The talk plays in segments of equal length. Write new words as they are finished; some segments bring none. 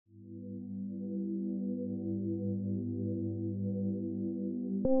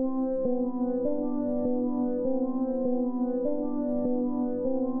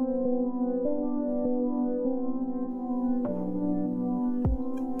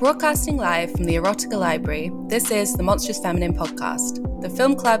Broadcasting live from the Erotica Library, this is the Monstrous Feminine Podcast, the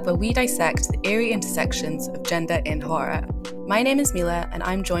film club where we dissect the eerie intersections of gender in horror. My name is Mila, and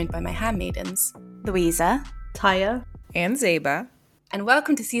I'm joined by my handmaidens, Louisa, Taya, and Zeba. And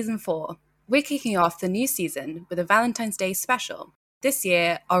welcome to Season 4. We're kicking off the new season with a Valentine's Day special. This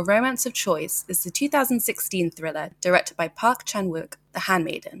year, our romance of choice is the 2016 thriller directed by Park Chan-wook, The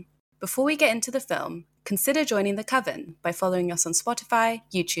Handmaiden. Before we get into the film, consider joining the coven by following us on Spotify,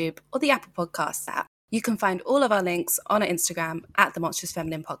 YouTube, or the Apple Podcasts app. You can find all of our links on our Instagram at the Monstrous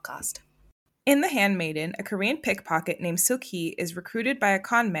Feminine Podcast. In The Handmaiden, a Korean pickpocket named Suk-hee is recruited by a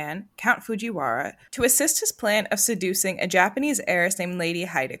con man, Count Fujiwara, to assist his plan of seducing a Japanese heiress named Lady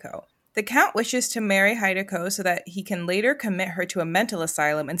Hideko. The Count wishes to marry Hideko so that he can later commit her to a mental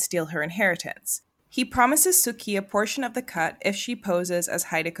asylum and steal her inheritance. He promises Suk-hee a portion of the cut if she poses as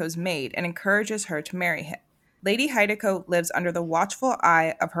Hideko's maid and encourages her to marry him. Lady Hideko lives under the watchful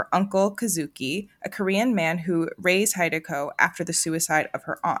eye of her uncle Kazuki, a Korean man who raised Hideko after the suicide of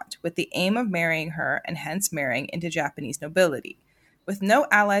her aunt, with the aim of marrying her and hence marrying into Japanese nobility. With no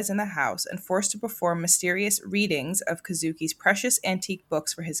allies in the house and forced to perform mysterious readings of Kazuki's precious antique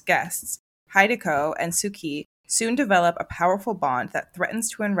books for his guests, Hideko and Suk-hee soon develop a powerful bond that threatens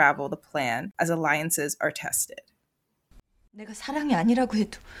to unravel the plan as alliances are tested. 내가 사랑이 아니라고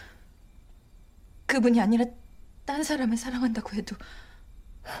해도 그분이 아니라 딴 사람을 사랑한다고 해도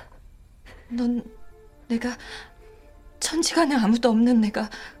넌 내가 천지간에 아무도 없는 내가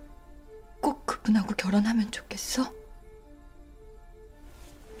꼭 그분하고 결혼하면 좋겠어?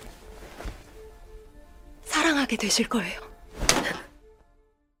 사랑하게 되실 거예요.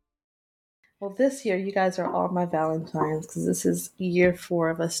 Well, this year you guys are all my Valentines because this is year 4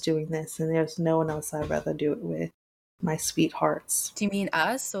 of us doing this, and there's no one else I'd rather do it with. My sweethearts. Do you mean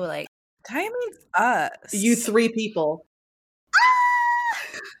us or like... Taya means us. You 3 people.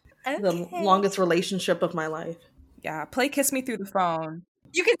 Okay. The longest relationship of my life. Yeah, play Kiss Me Through the Phone.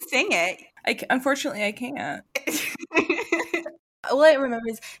 You can sing it. Unfortunately, I can't. All I remember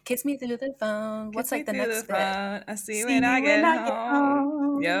is Kiss Me Through the Phone. What's like the next bit? I see you when I get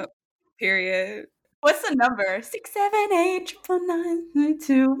home. Yep. Period. What's the number? 6, 7, 8, 9,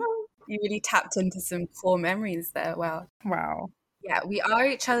 2. You really tapped into some core memories there. Wow. Wow. Yeah, we are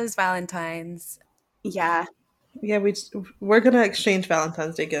each other's Valentines. Yeah. Yeah, we're going to exchange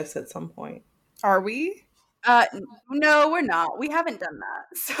Valentine's Day gifts at some point. Are we? No, we're not. We haven't done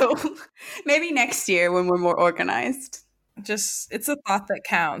that. So maybe next year when we're more organized. It's a thought that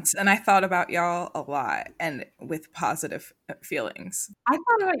counts. And I thought about y'all a lot and with positive feelings. I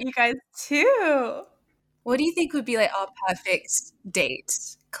thought about you guys too. What do you think would be like our perfect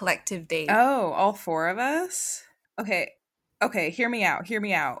date? Collective date? Oh, all 4 of us? Okay, hear me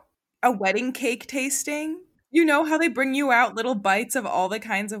out. A wedding cake tasting? You know how they bring you out little bites of all the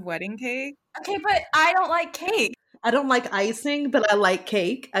kinds of wedding cake? Okay, but I don't like cake. I don't like icing, but I like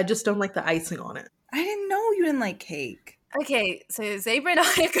cake. I just don't like the icing on it. I didn't know you didn't like cake. Okay, so Zebra and I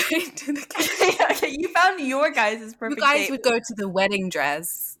are going to the cake. Okay, you found your guys' perfect You guys date. would go to the wedding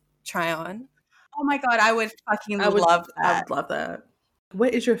dress try-on. Oh my god, I would fucking love that. I would love that.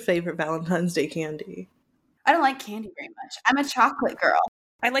 What is your favorite Valentine's Day candy? I don't like candy very much. I'm a chocolate girl.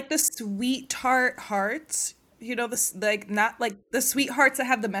 I like the sweet tart hearts. You know, not like the sweet hearts that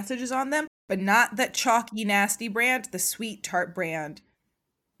have the messages on them, but not that chalky, nasty brand, the sweet tart brand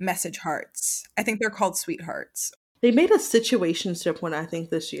message hearts. I think they're called sweethearts. They made a situationship one, I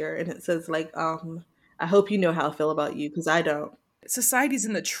think, this year, and it says, like, I hope you know how I feel about you, because I don't. Society's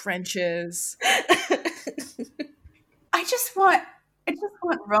in the trenches. I just want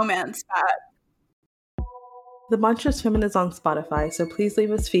romance back. The Monstrous Feminine is on Spotify, so please leave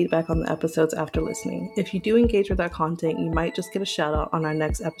us feedback on the episodes after listening. If you do engage with our content, you might just get a shout out on our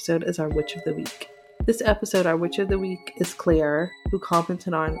next episode as our Witch of the Week. This episode, our Witch of the Week is Claire, who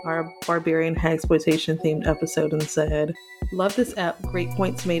commented on our Barbarian Hagsploitation themed episode and said, "Love this app. Great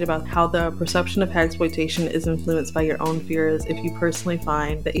points made about how the perception of hagsploitation is influenced by your own fears if you personally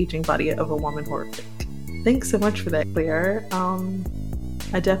find the aging body of a woman horrific." Thanks so much for that, Claire.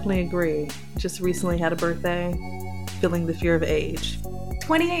 I definitely agree. Just recently had a birthday, feeling the fear of age.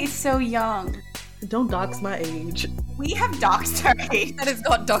 28 is so young. Don't dox my age. We have doxed our age. That is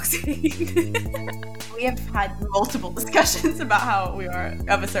not doxing. We have had multiple discussions about how we are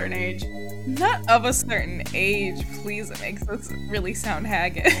of a certain age. Not of a certain age, please. It makes us really sound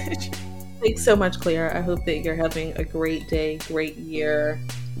haggish. Thanks so much, Claire. I hope that you're having a great day, great year.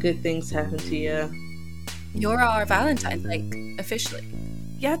 Good things happen to you. You're our Valentine, like, officially.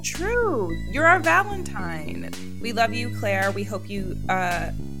 Yeah, true. You're our Valentine. We love you, Claire. We hope you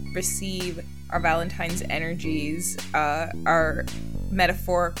receive our Valentine's energies, our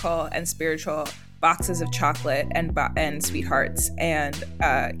metaphorical and spiritual boxes of chocolate and sweethearts and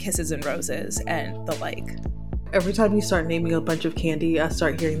kisses and roses and the like. Every time you start naming a bunch of candy, I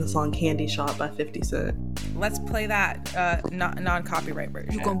start hearing the song Candy Shop by 50 Cent. Let's play that non-copyright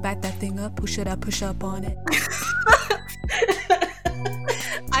version. You gonna back that thing up, or should I push up on it?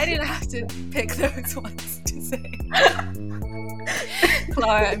 I didn't have to pick those ones to say.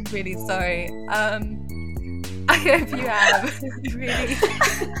 Clara, I'm really sorry. I hope you have a really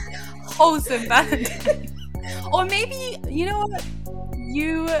wholesome Valentine. Or maybe, you know what?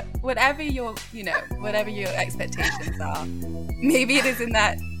 Whatever your expectations are, maybe it is in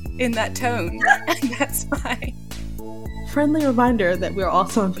that tone, and that's fine. Friendly reminder that we are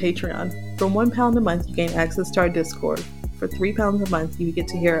also on Patreon. For £1 a month, you gain access to our Discord. For £3 a month, you get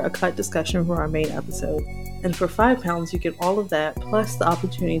to hear a cut discussion from our main episode. And for £5, you get all of that, plus the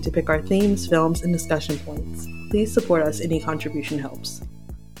opportunity to pick our themes, films, and discussion points. Please support us. Any contribution helps.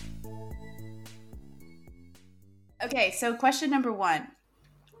 Okay, so question number 1.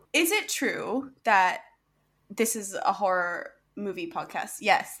 Is it true that this is a horror movie podcast?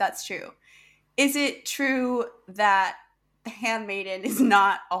 Yes, that's true. Is it true that The Handmaiden is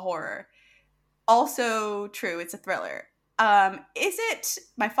not a horror? Also true, it's a thriller. Is it,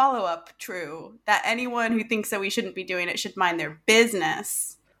 my follow-up, true that anyone who thinks that we shouldn't be doing it should mind their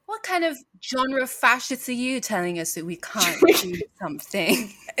business? What kind of genre fascists are you telling us that we can't do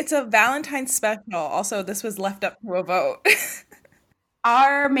something? It's a Valentine's special. Also, this was left up to a vote.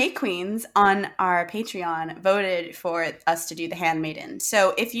 Our May Queens on our Patreon voted for us to do The Handmaiden.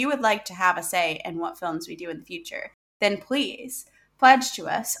 So if you would like to have a say in what films we do in the future, then please pledge to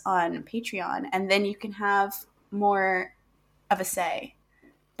us on Patreon, and then you can have more of a say.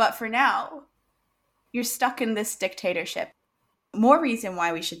 But for now, you're stuck in this dictatorship. More reason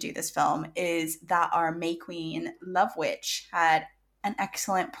why we should do this film is that our May Queen Love Witch had an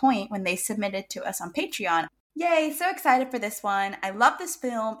excellent point when they submitted to us on Patreon. Yay, so excited for this one. I love this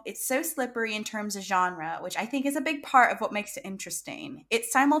film. It's so slippery in terms of genre, which I think is a big part of what makes it interesting.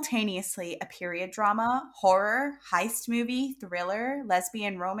 It's simultaneously a period drama, horror, heist movie, thriller,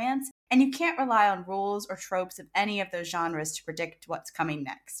 lesbian romance, and you can't rely on rules or tropes of any of those genres to predict what's coming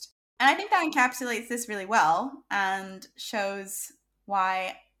next. And I think that encapsulates this really well and shows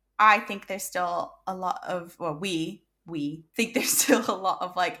why I think there's still a lot of, well, we think there's still a lot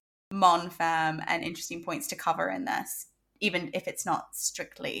of like mon-femme and interesting points to cover in this, even if it's not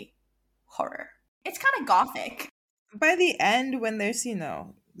strictly horror. It's kind of gothic. By the end, when there's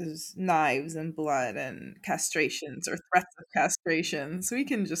knives and blood and castrations or threats of castrations, we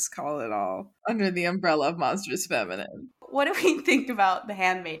can just call it all under the umbrella of Monstrous Feminine. What do we think about The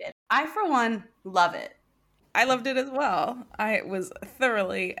Handmaiden? I, for one, love it. I loved it as well. I was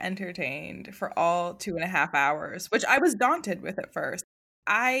thoroughly entertained for all 2.5 hours, which I was daunted with at first.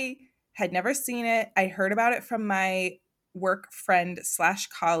 I had never seen it. I heard about it from my work friend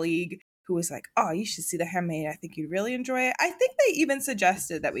 / colleague who was like, oh, you should see The Handmaid. I think you'd really enjoy it. I think they even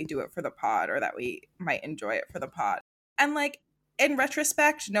suggested that we do it for the pod, or that we might enjoy it for the pod. And like, in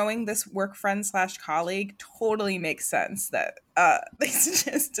retrospect, knowing this work friend / colleague totally makes sense that they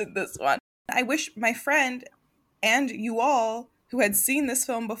suggested this one. I wish my friend and you all who had seen this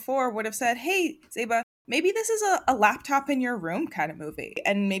film before would have said, hey, Zeba, maybe this is a laptop in your room kind of movie,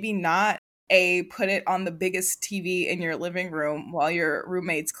 and maybe not a put it on the biggest TV in your living room while your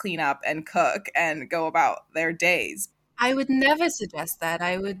roommates clean up and cook and go about their days. I would never suggest that.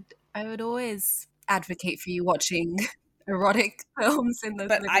 I would always advocate for you watching erotic films in the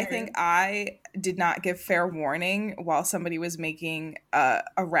But living I room. think I did not give fair warning while somebody was making a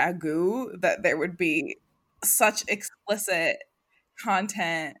ragu that there would be such explicit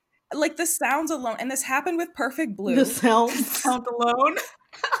content. Like the sounds alone, and this happened with Perfect Blue. The sound alone.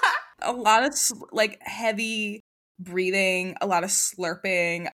 A lot of like heavy breathing, a lot of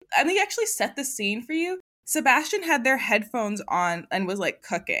slurping. And they actually set the scene for you. Sebastian had their headphones on and was like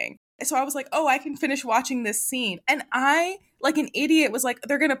cooking. So I was like, oh, I can finish watching this scene. And I, like an idiot, was like,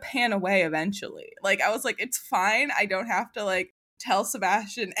 they're going to pan away eventually. Like, I was like, it's fine. I don't have to like tell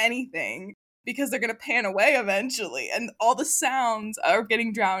Sebastian anything because they're going to pan away eventually. And all the sounds are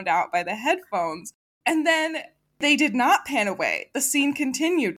getting drowned out by the headphones. And then they did not pan away. The scene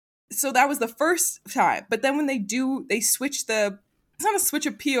continued. So that was the first time. But then when they switch it's not a switch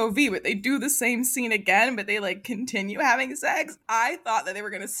of POV, but they do the same scene again, but they like continue having sex. I thought that they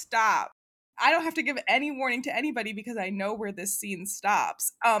were going to stop. I don't have to give any warning to anybody because I know where this scene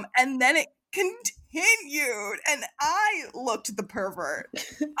stops. And then continued, and I looked the pervert.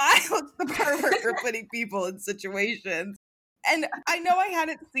 I looked the pervert for putting people in situations. And I know I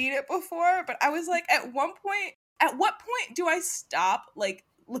hadn't seen it before, but I was like, at what point do I stop like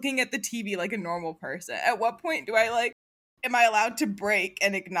looking at the TV like a normal person? At what point do I like, am I allowed to break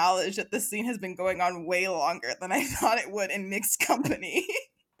and acknowledge that this scene has been going on way longer than I thought it would in mixed company?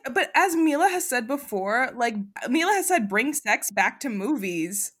 But as Mila has said before, like Mila has said, bring sex back to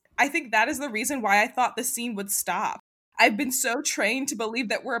movies. I think that is the reason why I thought the scene would stop. I've been so trained to believe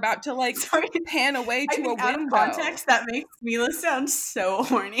that we're about to like pan away to a window. Out of context, that makes Mila sound so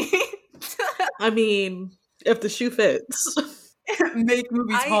horny. I mean, if the shoe fits. Make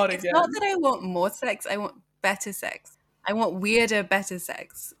movies hot again. It's not that I want more sex, I want better sex. I want weirder, better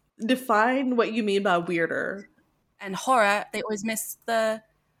sex. Define what you mean by weirder. And horror, they always miss the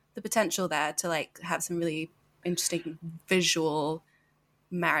potential there to like have some really interesting visual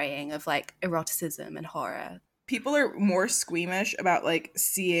marrying of like eroticism and horror. People are more squeamish about like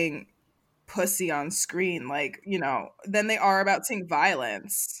seeing pussy on screen, like, you know, than they are about seeing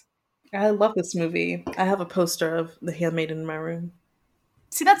violence. I love this movie. I have a poster of The Handmaiden in my room.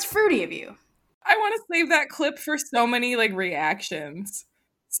 See, that's fruity of you. I want to save that clip for so many like reactions.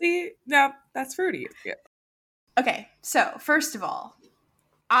 See, now that's fruity. Yeah. Okay, so first of all,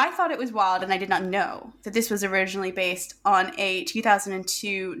 I thought it was wild, and I did not know that this was originally based on a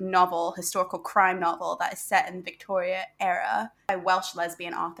 2002 novel, historical crime novel that is set in the Victoria era by Welsh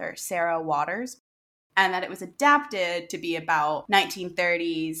lesbian author Sarah Waters, and that it was adapted to be about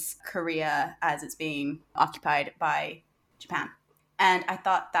 1930s Korea as it's being occupied by Japan. And I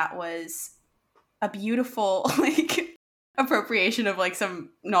thought that was a beautiful like appropriation of like some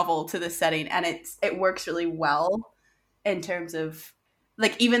novel to this setting, and it works really well in terms of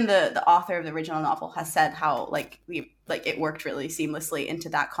like even the author of the original novel has said how like it worked really seamlessly into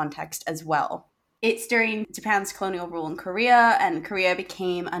that context as well. It's during Japan's colonial rule in Korea, and Korea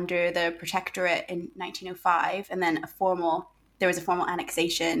became under the protectorate in 1905, and then there was a formal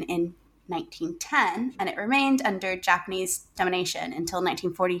annexation in 1910, and it remained under Japanese domination until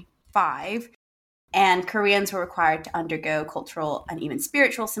 1945. And Koreans were required to undergo cultural and even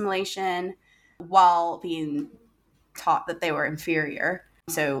spiritual assimilation while being taught that they were inferior.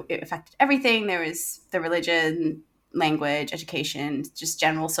 So it affected everything. There was the religion, language, education, just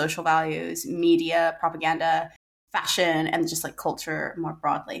general social values, media, propaganda, fashion, and just like culture more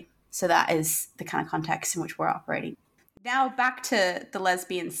broadly. So that is the kind of context in which we're operating. Now back to the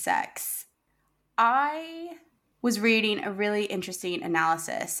lesbian sex. I was reading a really interesting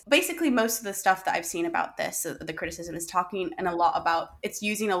analysis. Basically, most of the stuff that I've seen about this, the criticism, is talking and a lot about, it's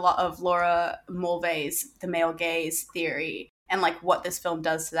using a lot of Laura Mulvey's the male gaze theory and like what this film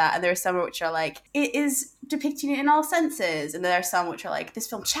does to that. And there are some which are like, it is depicting it in all senses. And there are some which are like, this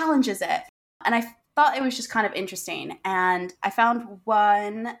film challenges it. And I thought it was just kind of interesting. And I found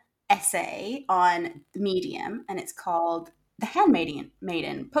one essay on Medium, and it's called The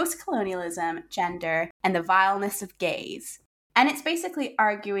Handmaiden, Post-Colonialism, Gender, and the Vileness of Gaze. And it's basically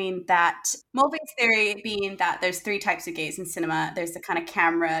arguing that Mulvey's theory being that there's three types of gaze in cinema. There's the kind of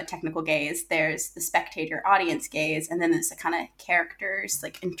camera technical gaze, there's the spectator audience gaze, and then there's the kind of characters,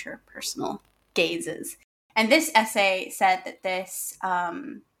 like interpersonal gazes. And this essay said that this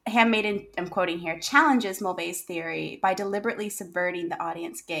Handmaiden, I'm quoting here, challenges Mulvey's theory by deliberately subverting the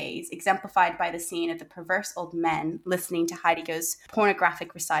audience gaze, exemplified by the scene of the perverse old men listening to Heideko's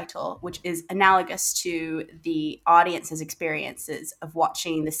pornographic recital, which is analogous to the audience's experiences of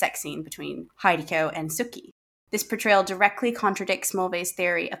watching the sex scene between Heideko and Suki. This portrayal directly contradicts Mulvey's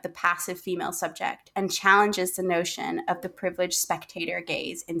theory of the passive female subject and challenges the notion of the privileged spectator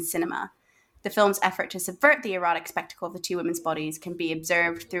gaze in cinema. The film's effort to subvert the erotic spectacle of the two women's bodies can be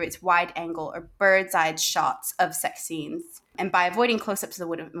observed through its wide-angle or bird's-eye shots of sex scenes. And by avoiding close-ups of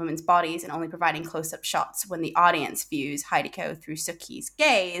the women's bodies and only providing close-up shots when the audience views Heideko through Suki's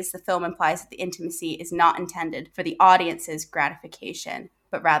gaze, the film implies that the intimacy is not intended for the audience's gratification,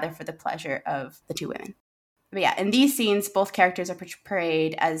 but rather for the pleasure of the two women. But yeah, in these scenes, both characters are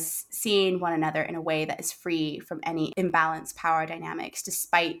portrayed as seeing one another in a way that is free from any imbalanced power dynamics,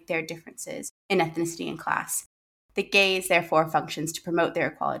 despite their differences in ethnicity and class. The gaze, therefore, functions to promote their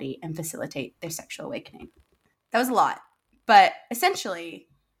equality and facilitate their sexual awakening. That was a lot. But essentially,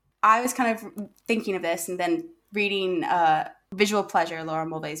 I was kind of thinking of this and then reading Visual Pleasure, Laura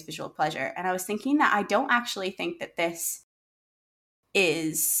Mulvey's Visual Pleasure, and I was thinking that I don't actually think that this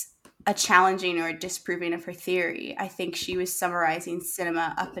is a challenging or a disproving of her theory. I think she was summarizing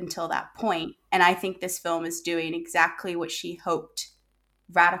cinema up until that point, and I think this film is doing exactly what she hoped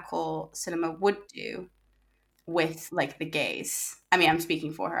radical cinema would do with like the gaze. I mean, I'm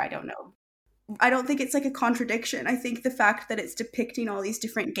speaking for her, I don't know. I don't think it's like a contradiction. I think the fact that it's depicting all these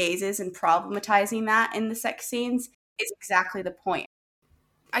different gazes and problematizing that in the sex scenes is exactly the point.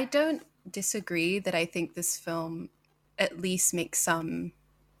 I don't disagree that I think this film at least makes some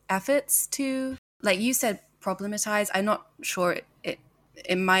efforts to, like you said, problematize. I'm not sure it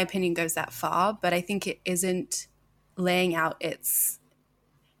in my opinion goes that far, but I think it isn't laying out its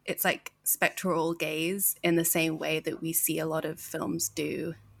like spectral gaze in the same way that we see a lot of films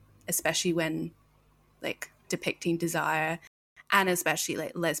do, especially when like depicting desire and especially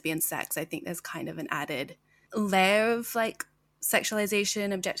like lesbian sex. I think there's kind of an added layer of like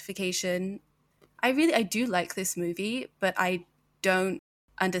sexualization, objectification. I do like this movie, but I don't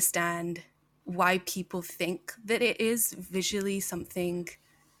understand why people think that it is visually something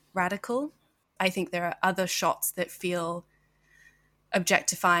radical. I think there are other shots that feel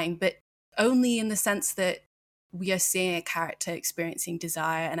objectifying, but only in the sense that we are seeing a character experiencing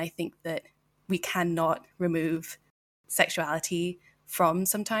desire. And I think that we cannot remove sexuality from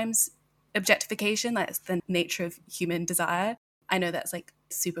sometimes objectification. That's the nature of human desire. I know that's like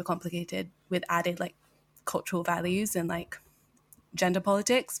super complicated with added like cultural values and like gender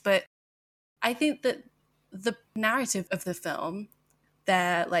politics, but I think that the narrative of the film,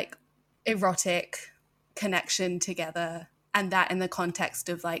 their like erotic connection together, and that in the context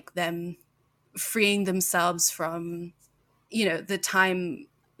of like them freeing themselves from, you know, the time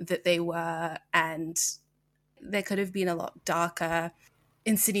that they were, and there could have been a lot darker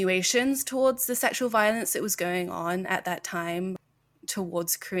insinuations towards the sexual violence that was going on at that time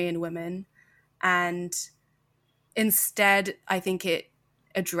towards Korean women. And instead, I think it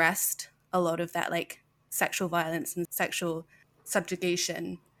addressed a lot of that like sexual violence and sexual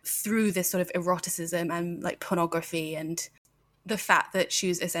subjugation through this sort of eroticism and like pornography, and the fact that she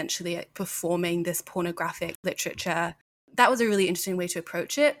was essentially like performing this pornographic literature. That was a really interesting way to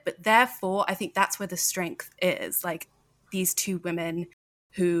approach it. But therefore, I think that's where the strength is. Like these two women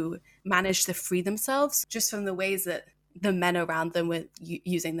who managed to free themselves just from the ways that the men around them were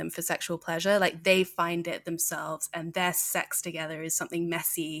using them for sexual pleasure. Like they find it themselves, and their sex together is something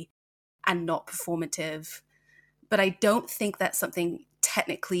messy and not performative. But I don't think that's something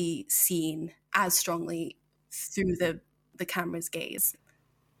technically seen as strongly through the camera's gaze,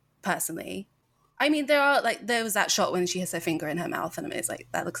 personally. I mean, there was that shot when she has her finger in her mouth, and it's like,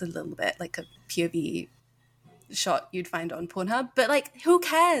 that looks a little bit like a POV shot you'd find on Pornhub. But like, who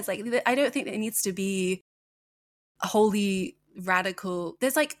cares? Like, I don't think it needs to be a wholly radical.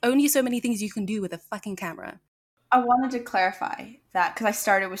 There's like only so many things you can do with a fucking camera. I wanted to clarify that because I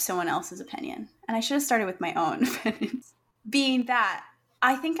started with someone else's opinion, and I should have started with my own opinions. Being that,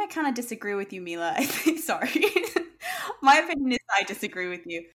 I think I kind of disagree with you, Mila. I think, sorry. My opinion is I disagree with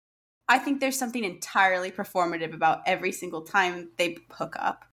you. I think there's something entirely performative about every single time they hook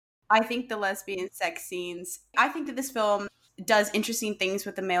up. I think the lesbian sex scenes, I think that this film does interesting things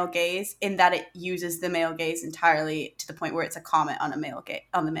with the male gaze in that it uses the male gaze entirely to the point where it's a comment on the male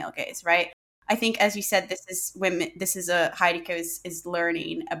gaze, right? I think, as you said, this is Hideko is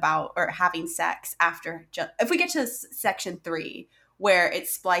learning about or having sex after. If we get to section 3, where it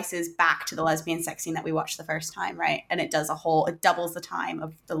splices back to the lesbian sex scene that we watched the first time, right? And it doubles the time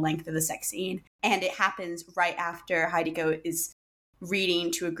of the length of the sex scene. And it happens right after Hideko is reading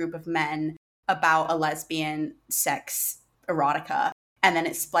to a group of men about a lesbian sex erotica. And then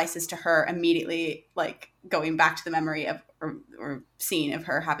it splices to her immediately, like, going back to the memory of or scene of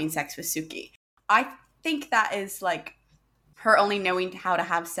her having sex with Suki. I think that is, like, her only knowing how to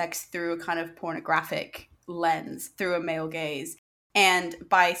have sex through a kind of pornographic lens, through a male gaze. And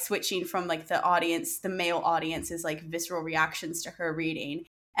by switching from like the male audience's like visceral reactions to her reading,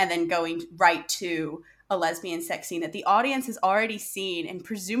 and then going right to a lesbian sex scene that the audience has already seen and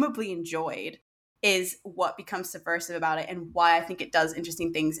presumably enjoyed, is what becomes subversive about it, and why I think it does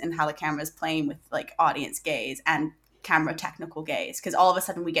interesting things in how the camera is playing with like audience gaze and camera technical gaze, because all of a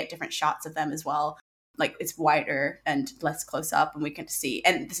sudden we get different shots of them as well. Like it's wider and less close up, and we can see,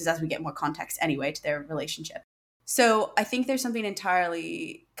 and this is as we get more context anyway to their relationship. So I think there's something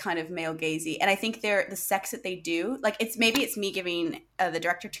entirely kind of male gazy, and I think the sex that they do, like it's me giving the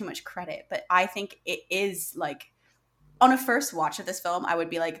director too much credit, but I think it is like, on a first watch of this film, I would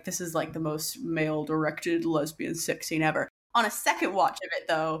be like, this is like the most male directed lesbian sex scene ever. On a second watch of it,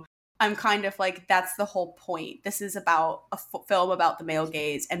 though, I'm kind of like, that's the whole point. This is about a film about the male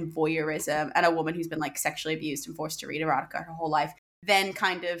gaze and voyeurism, and a woman who's been like sexually abused and forced to read erotica her whole life. Then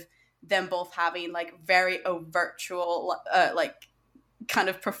kind of them both having like very virtual, like kind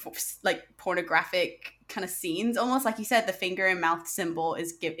of like pornographic kind of scenes, almost like you said. The finger and mouth symbol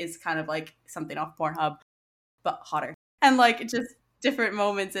is kind of like something off Pornhub, but hotter. And like just different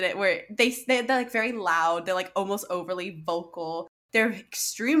moments in it where they're like very loud. They're like almost overly vocal. They're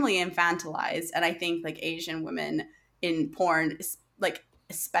extremely infantilized. And I think like Asian women in porn like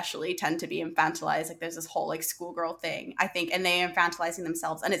especially tend to be infantilized. Like there's this whole like schoolgirl thing, I think, and they're infantilizing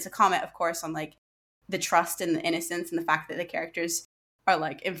themselves. And it's a comment, of course, on like the trust and the innocence and the fact that the characters are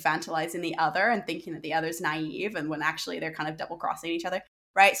like infantilizing the other and thinking that the other's naive, and when actually they're kind of double crossing each other,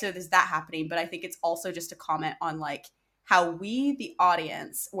 right? So there's that happening. But I think it's also just a comment on like how we, the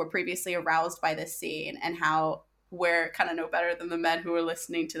audience, were previously aroused by this scene, and how we're kind of no better than the men who are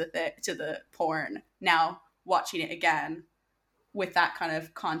listening to the porn now, watching it again with that kind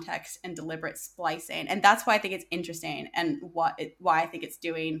of context and deliberate splicing. And that's why I think it's interesting, and why I think it's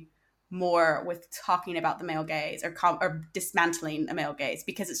doing more with talking about the male gaze, or dismantling a male gaze,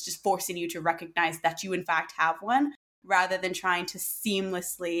 because it's just forcing you to recognize that you in fact have one, rather than trying to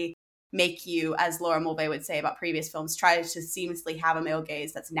seamlessly make you, as Laura Mulvey would say about previous films, try to seamlessly have a male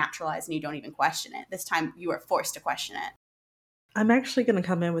gaze that's naturalized and you don't even question it. This time you are forced to question it. I'm actually going to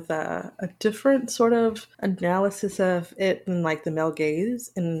come in with a different sort of analysis of it and like the male gaze.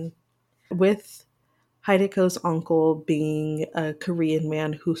 And with Hideko's uncle being a Korean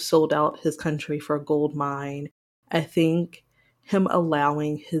man who sold out his country for a gold mine, I think him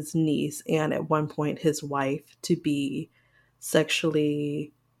allowing his niece and at one point his wife to be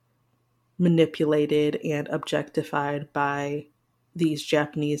sexually manipulated and objectified by these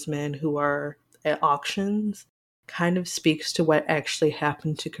Japanese men who are at auctions kind of speaks to what actually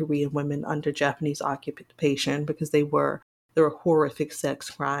happened to Korean women under Japanese occupation, because there were horrific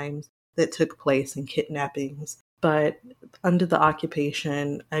sex crimes that took place and kidnappings. But under the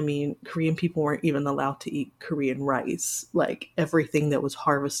occupation, I mean, Korean people weren't even allowed to eat Korean rice. Like everything that was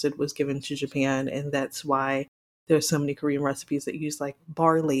harvested was given to Japan, and that's why there's so many Korean recipes that use like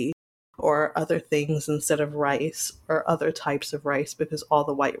barley or other things instead of rice, or other types of rice, because all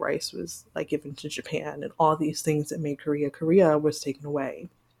the white rice was like given to Japan, and all these things that made Korea was taken away.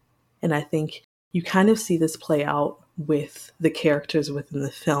 And I think you kind of see this play out with the characters within the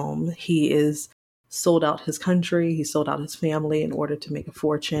film. He is sold out his country, he sold out his family in order to make a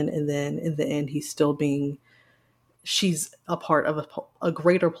fortune, and then in the end she's a part of a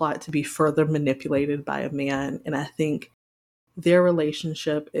greater plot to be further manipulated by a man. And I think their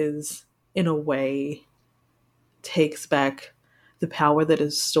relationship is, in a way, takes back the power that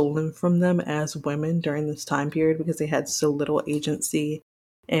is stolen from them as women during this time period, because they had so little agency.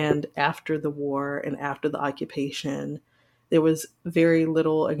 And after the war and after the occupation, there was very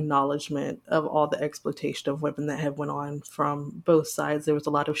little acknowledgement of all the exploitation of women that had went on from both sides. There was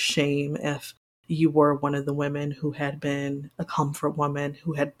a lot of shame if you were one of the women who had been a comfort woman,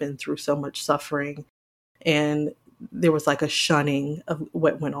 who had been through so much suffering. And there was like a shunning of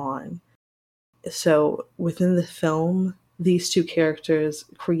what went on. So within the film, these two characters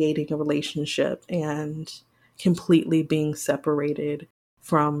creating a relationship and completely being separated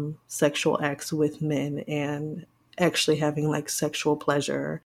from sexual acts with men and actually having like sexual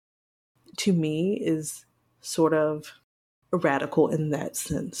pleasure, to me, is sort of radical in that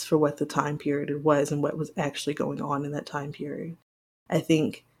sense for what the time period was and what was actually going on in that time period. I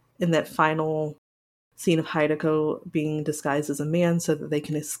think in that final scene of Hideko being disguised as a man so that they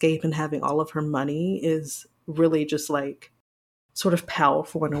can escape and having all of her money is really just like sort of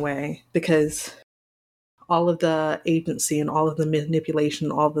powerful in a way, because all of the agency and all of the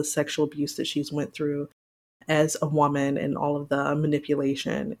manipulation, all the sexual abuse that she's went through as a woman, and all of the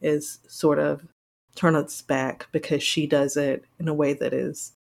manipulation is sort of turned its back, because she does it in a way that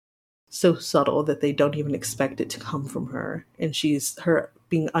is so subtle that they don't even expect it to come from her. And her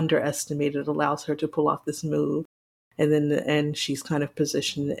being underestimated allows her to pull off this move. And then in the end, she's kind of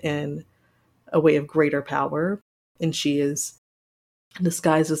positioned in a way of greater power. And she is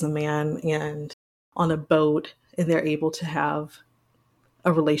disguised as a man and on a boat, and they're able to have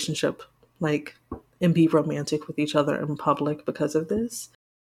a relationship, like, and be romantic with each other in public because of this.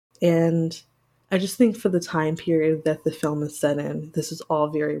 And I just think for the time period that the film is set in, this is all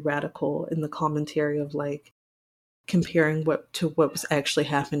very radical in the commentary of like comparing what was actually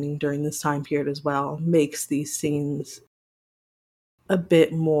happening during this time period as well, makes these scenes a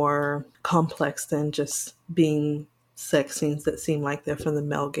bit more complex than just being sex scenes that seem like they're from the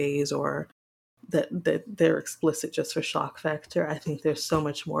male gaze, or that they're explicit just for shock factor. I think there's so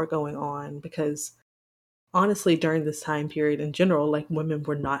much more going on, because honestly, during this time period in general, like, women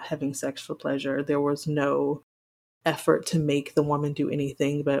were not having sex for pleasure. There was no effort to make the woman do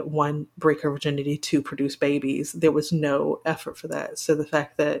anything but, one, break her virginity, two, produce babies. There was no effort for that. So the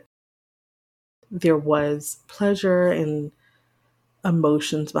fact that there was pleasure and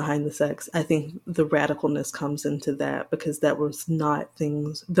emotions behind the sex. I think the radicalness comes into that because those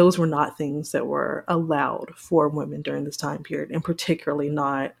were not things that were allowed for women during this time period, and particularly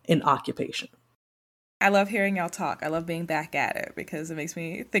not in occupation. I love hearing y'all talk. I love being back at it because it makes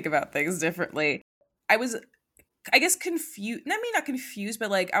me think about things differently. I was, I guess, confused. I mean, not confused,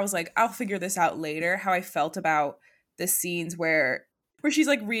 but like I was like, I'll figure this out later. How I felt about the scenes where she's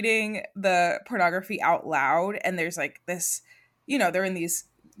like reading the pornography out loud, and there's like this,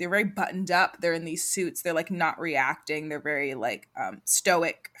 they're very buttoned up. They're in these suits. They're like not reacting. They're very like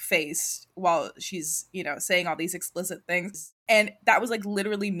stoic faced while she's, saying all these explicit things. And that was like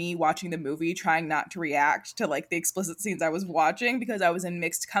literally me watching the movie, trying not to react to like the explicit scenes I was watching because I was in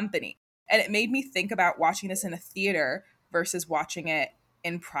mixed company. And it made me think about watching this in a theater versus watching it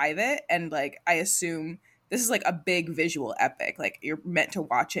in private. And like, I assume this is like a big visual epic. Like you're meant to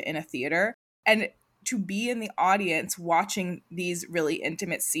watch it in a theater. And to be in the audience watching these really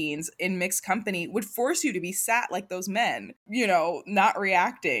intimate scenes in mixed company would force you to be sat like those men, not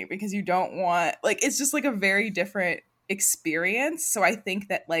reacting because you don't want, like, it's just like a very different experience. So I think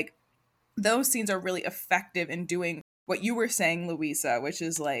that like those scenes are really effective in doing what you were saying, Louisa, which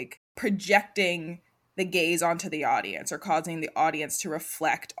is like projecting the gaze onto the audience or causing the audience to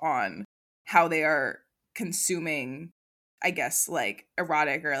reflect on how they are consuming, I guess, like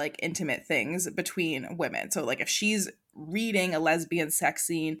erotic or like intimate things between women. So like if she's reading a lesbian sex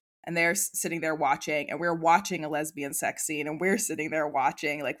scene and they're sitting there watching, and we're watching a lesbian sex scene and we're sitting there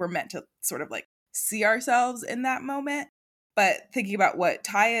watching, like we're meant to sort of like see ourselves in that moment. But thinking about what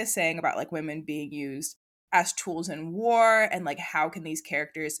Taya is saying about like women being used as tools in war, and like how can these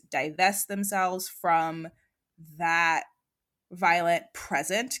characters divest themselves from that violent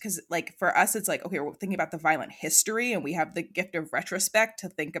present, because like for us it's like, okay, we're thinking about the violent history and we have the gift of retrospect to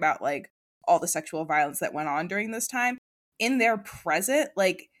think about like all the sexual violence that went on during this time in their present.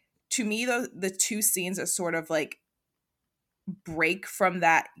 Like to me, the two scenes that sort of like break from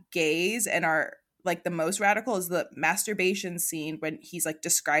that gaze and are like the most radical is the masturbation scene when he's like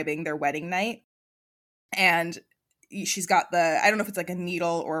describing their wedding night, and she's got I don't know if it's like a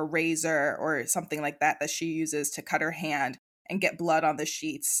needle or a razor or something like that she uses to cut her hand and get blood on the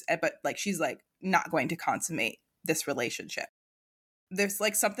sheets, but like she's like not going to consummate this relationship. There's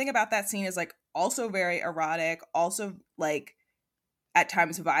like something about that scene is like also very erotic, also like at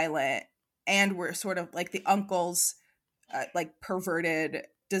times violent, and we're sort of like the uncle's like perverted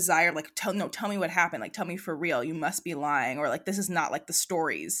desire, like tell me what happened, like tell me for real, you must be lying, or like this is not like the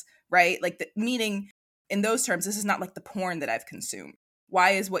stories, right? Like the meaning in those terms, this is not like the porn that I've consumed.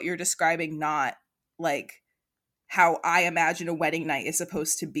 Why is what you're describing not like how I imagine a wedding night is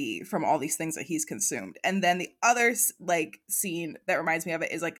supposed to be from all these things that he's consumed? And then the other like scene that reminds me of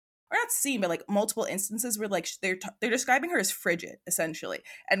it is like, or not scene, but like multiple instances where like they're describing her as frigid, essentially.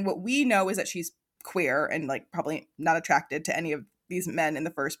 And what we know is that she's queer and like probably not attracted to any of these men in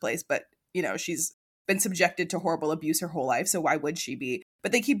the first place, but she's been subjected to horrible abuse her whole life, so why would she be?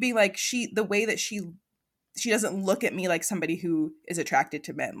 But they keep being like, the way that she doesn't look at me like somebody who is attracted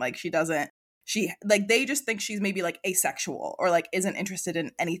to men. Like they just think she's maybe like asexual or like isn't interested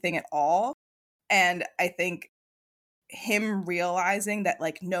in anything at all. And I think him realizing that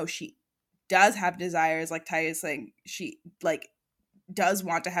like, no, she does have desires, like Ty is saying, she like does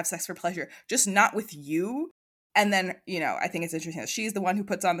want to have sex for pleasure, just not with you. And then, I think it's interesting that she's the one who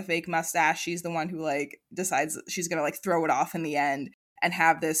puts on the fake mustache. She's the one who like decides that she's going to like throw it off in the end and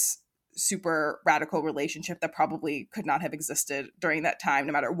have this super radical relationship that probably could not have existed during that time,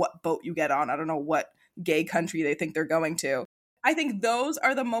 no matter what boat you get on. I don't know what gay country they think they're going to. I think those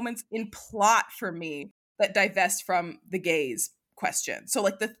are the moments in plot for me that divest from the gays question. So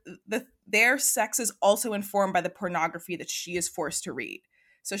like their sex is also informed by the pornography that she is forced to read.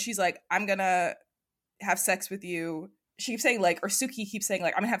 So she's like, I'm gonna have sex with you. She keeps saying like, or Suki keeps saying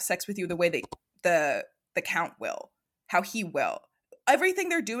like, I'm gonna have sex with you the way the Count will, how he will. Everything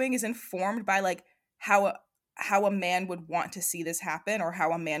they're doing is informed by like how a man would want to see this happen or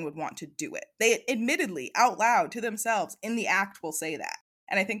how a man would want to do it. They admittedly out loud to themselves in the act will say that.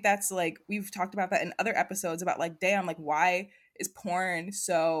 And I think that's like, we've talked about that in other episodes about like, damn, like why is porn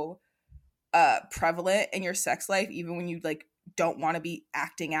so prevalent in your sex life, even when you like don't want to be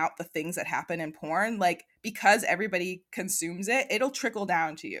acting out the things that happen in porn? Like, because everybody consumes it, it'll trickle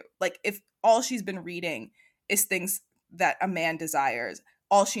down to you. Like if all she's been reading is things that a man desires,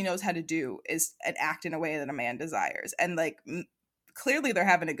 all she knows how to do is act in a way that a man desires, and like clearly they're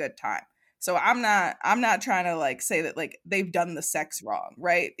having a good time. So I'm not trying to like say that like they've done the sex wrong,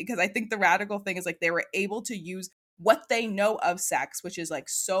 right? Because I think the radical thing is like they were able to use what they know of sex, which is like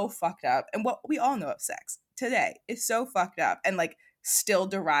so fucked up, and what we all know of sex today is so fucked up, and like still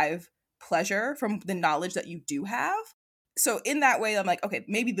derive pleasure from the knowledge that you do have. So in that way, I'm like, okay,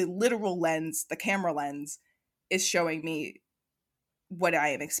 maybe the literal lens, the camera lens, is showing me what I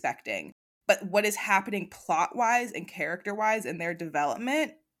am expecting. But what is happening plot-wise and character-wise in their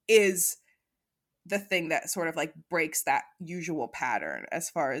development is the thing that sort of like breaks that usual pattern as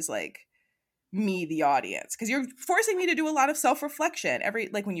far as like me, the audience, because you're forcing me to do a lot of self-reflection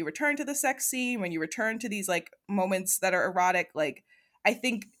like when you return to the sex scene, when you return to these like moments that are erotic. Like I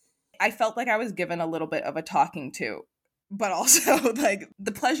think I felt like I was given a little bit of a talking to, but also like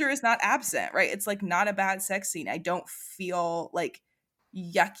the pleasure is not absent, right? It's like not a bad sex scene. I don't feel like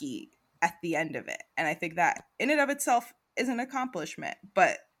yucky at the end of it, and I think that in and of itself is an accomplishment.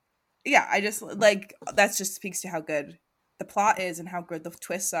 But yeah, I just like that just speaks to how good the plot is and how good the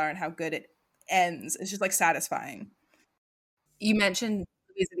twists are and how good it ends. It's just like satisfying. You mentioned,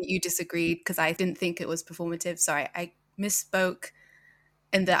 Louisa, that you disagreed because I didn't think it was performative. Sorry, I misspoke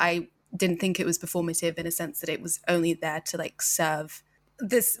in that I didn't think it was performative in a sense that it was only there to like serve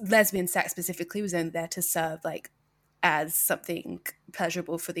this lesbian sex specifically was only there to serve like as something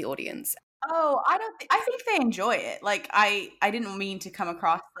pleasurable for the audience. Oh, I think they enjoy it. Like I didn't mean to come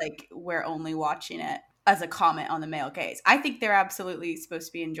across like we're only watching it as a comment on the male gaze. I think they're absolutely supposed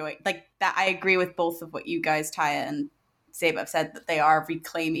to be enjoying like that. I agree with both of what you guys, Taya and Zabe, have said, that they are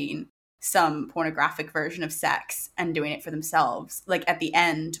reclaiming some pornographic version of sex and doing it for themselves. Like at the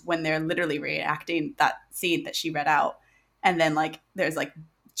end when they're literally reenacting that scene that she read out, and then like there's like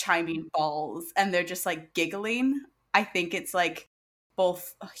chiming balls and they're just like giggling. I think it's like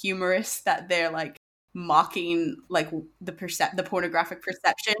both humorous that they're like mocking like the pornographic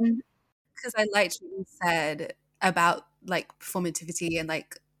perception. Because I liked what you said about like performativity and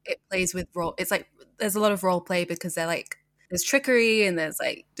like it plays with role. It's like there's a lot of role play because they're like there's trickery and there's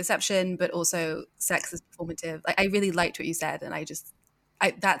like deception, but also sex is performative. Like I really liked what you said, and I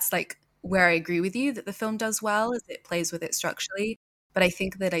that's like where I agree with you that the film does well is it plays with it structurally. But I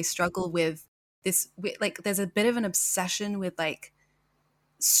think that I struggle with this. Like there's a bit of an obsession with like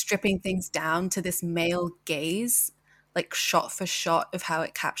stripping things down to this male gaze, like shot for shot of how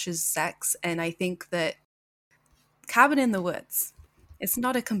it captures sex. And I think that Cabin in the Woods, it's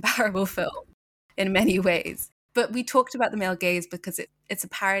not a comparable film in many ways. But we talked about the male gaze because it's a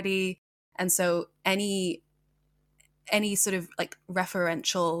parody. And so any sort of like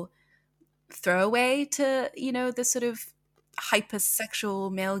referential throwaway to, you know, the sort of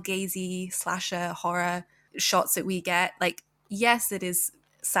hypersexual male gazy slasher horror shots that we get, like, yes, it is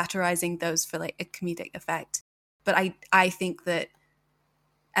satirizing those for like a comedic effect. But I think that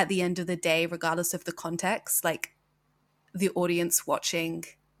at the end of the day, regardless of the context, like the audience watching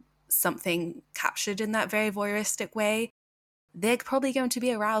something captured in that very voyeuristic way, they're probably going to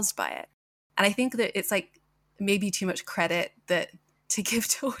be aroused by it. And I think that it's like maybe too much credit that to give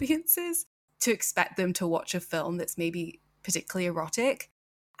to audiences to expect them to watch a film that's maybe particularly erotic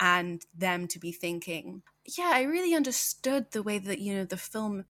and them to be thinking, yeah, I really understood the way that, you know, the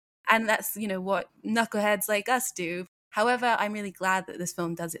film, and that's, you know, what knuckleheads like us do. However, I'm really glad that this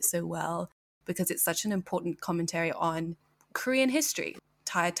film does it so well because it's such an important commentary on Korean history.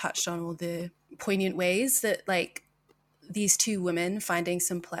 Taya touched on all the poignant ways that like these two women finding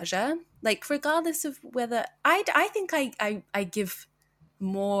some pleasure, like regardless of whether I think I give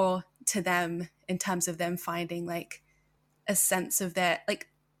more to them in terms of them finding like a sense of their like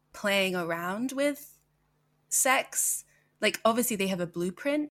playing around with sex. Like obviously they have a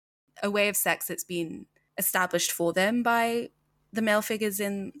blueprint, a way of sex that's been established for them by the male figures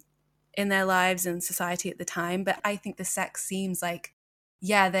in their lives and society at the time. But I think the sex seems like,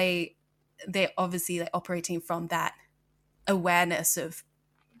 yeah, they obviously like operating from that awareness of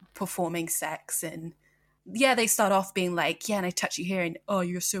performing sex. And yeah, they start off being like, yeah, and I touch you here and oh,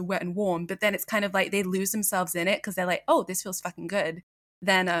 you're so wet and warm. But then it's kind of like they lose themselves in it because they're like, oh, this feels fucking good.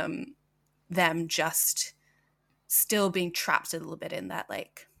 Then them just still being trapped a little bit in that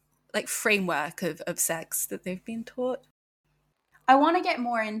like framework of sex that they've been taught. I want to get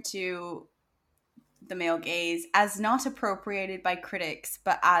more into the male gaze as not appropriated by critics,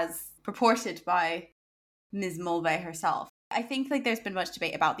 but as purported by Ms. Mulvey herself. I think like there's been much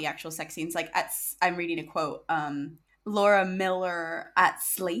debate about the actual sex scenes. Like I'm reading a quote. Laura Miller at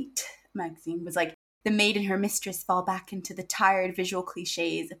Slate magazine was like, the maid and her mistress fall back into the tired visual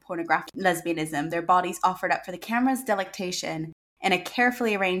cliches of pornographic lesbianism, their bodies offered up for the camera's delectation in a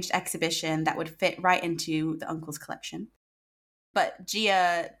carefully arranged exhibition that would fit right into the uncle's collection. But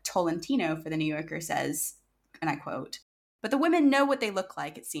Gia Tolentino for The New Yorker says, and I quote, But the women know what they look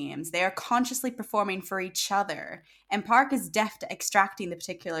like, it seems. They are consciously performing for each other. And Park is deft at extracting the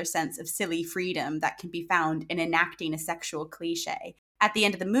particular sense of silly freedom that can be found in enacting a sexual cliche. At the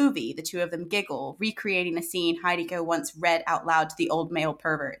end of the movie, the two of them giggle, recreating a scene Heideko once read out loud to the old male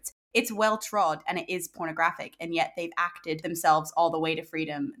perverts. It's well trod and it is pornographic, and yet they've acted themselves all the way to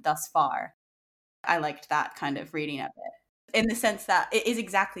freedom thus far. I liked that kind of reading of it, in the sense that it is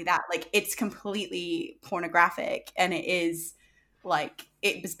exactly that. Like, it's completely pornographic, and it is like,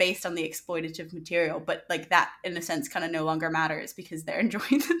 it was based on the exploitative material, but like that in a sense kind of no longer matters because they're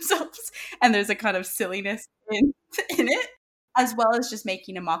enjoying themselves, and there's a kind of silliness in it, as well as just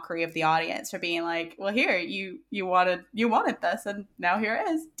making a mockery of the audience for being like, well, here, you wanted this, and now here it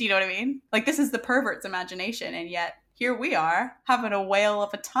is. Do you know what I mean? Like, this is the pervert's imagination, and yet here we are having a whale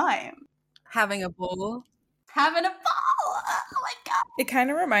of a time. Having a ball. Having a ball. Oh my god. It kind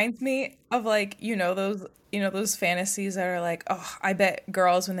of reminds me of like, those fantasies that are like, oh, I bet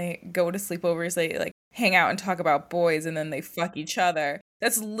girls when they go to sleepovers, they like hang out and talk about boys and then they fuck each other.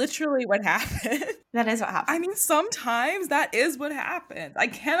 That's literally what happened. That is what happened. I mean, sometimes that is what happens. I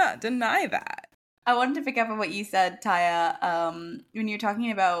cannot deny that. I wanted to pick up on what you said, Taya, when you're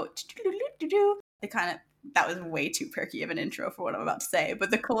talking about the kind of, that was way too perky of an intro for what I'm about to say,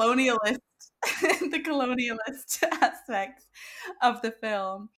 but the colonialist aspects of the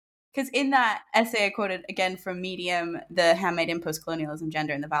film. Because in that essay I quoted again from Medium, The Handmaiden, Post-Colonialism,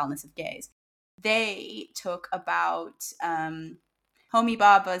 Gender, and the Vileness of Gays, they talk about Homi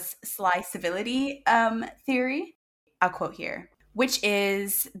Bhabha's sly civility theory. I'll quote here. Which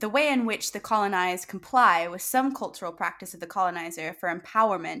is the way in which the colonized comply with some cultural practice of the colonizer for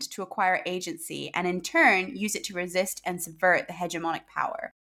empowerment to acquire agency, and in turn use it to resist and subvert the hegemonic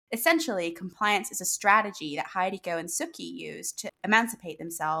power. Essentially, compliance is a strategy that Heideko and Suki use to emancipate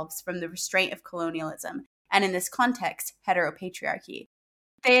themselves from the restraint of colonialism, and in this context, heteropatriarchy.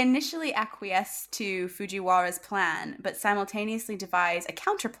 They initially acquiesce to Fujiwara's plan, but simultaneously devise a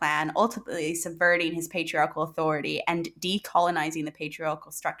counterplan, ultimately subverting his patriarchal authority and decolonizing the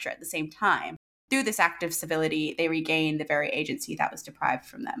patriarchal structure at the same time. Through this act of civility, they regain the very agency that was deprived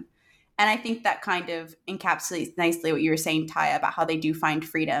from them. And I think that kind of encapsulates nicely what you were saying, Taya, about how they do find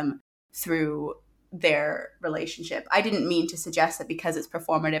freedom through their relationship. I didn't mean to suggest that because it's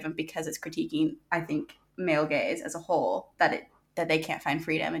performative and because it's critiquing, I think, male gaze as a whole, that they can't find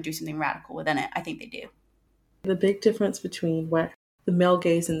freedom and do something radical within it. I think they do. The big difference between what the male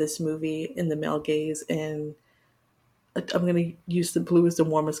gaze in this movie and the male gaze in, I'm going to use the blue is the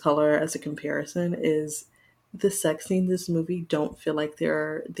warmest color as a comparison, is the sex scenes in this movie don't feel like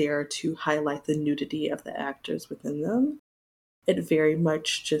they're there to highlight the nudity of the actors within them. It very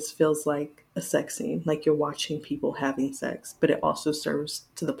much just feels like a sex scene, like you're watching people having sex, but it also serves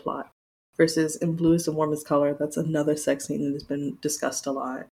to the plot. Versus in Blue is the Warmest Color, that's another sex scene that has been discussed a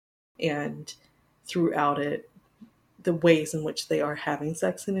lot. And throughout it, the ways in which they are having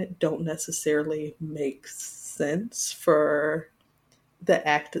sex in it don't necessarily make sense for the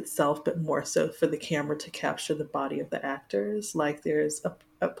act itself, but more so for the camera to capture the body of the actors. Like there's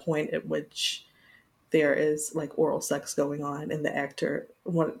a point at which there is like oral sex going on, and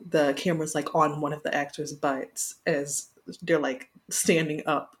the camera's like on one of the actors' butts as they're like standing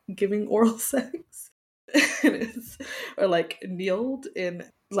up giving oral sex. Or like kneeled, and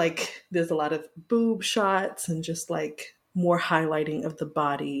like there's a lot of boob shots and just like more highlighting of the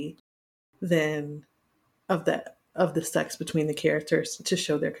body than of the sex between the characters to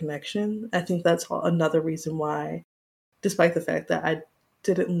show their connection. I think that's another reason why, despite the fact that I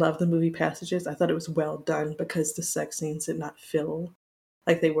didn't love the movie passages, I thought it was well done because the sex scenes did not feel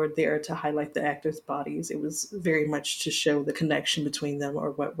like they were there to highlight the actors' bodies. It was very much to show the connection between them,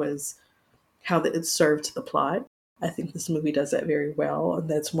 or how it served to the plot. I think this movie does that very well, and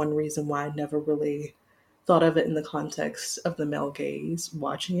that's one reason why I never really thought of it in the context of the male gaze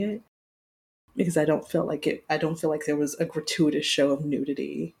watching it, because I don't feel like there was a gratuitous show of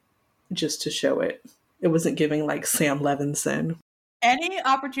nudity just to show it. It wasn't giving like Sam Levinson. Any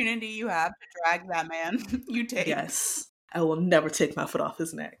opportunity you have to drag that man, you take. Yes. I will never take my foot off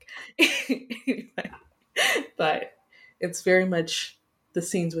his neck. But it's very much, the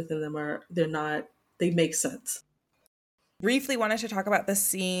scenes within them they make sense. Briefly wanted to talk about the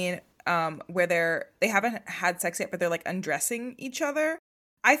scene where they haven't had sex yet, but they're like undressing each other.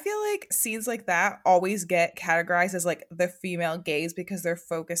 I feel like scenes like that always get categorized as like the female gaze because they're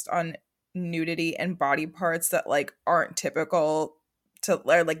focused on nudity and body parts that like aren't typical to,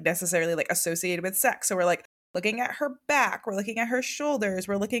 or like necessarily like associated with sex. So we're like looking at her back, we're looking at her shoulders,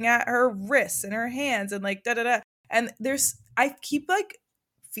 we're looking at her wrists and her hands and like da-da-da. And I keep like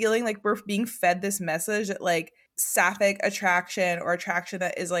feeling like we're being fed this message that like sapphic attraction or attraction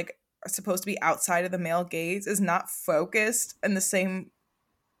that is like supposed to be outside of the male gaze is not focused in the same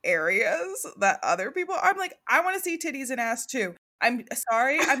areas that other people. I'm like, I want to see titties and ass too. I'm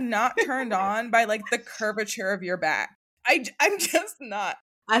sorry, I'm not turned on by like the curvature of your back. I'm just not.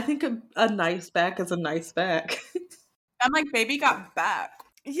 I think a nice back is a nice back. I'm like, baby got back.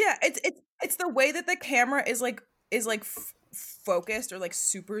 Yeah, it's the way that the camera is focused or like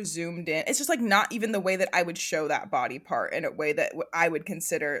super zoomed in. It's just like not even the way that I would show that body part in a way that I would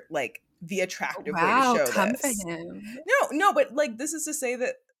consider like the attractive way to show come this. for him. No, but like this is to say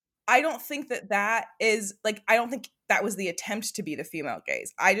that I don't think that is like, I don't think that was the attempt to be the female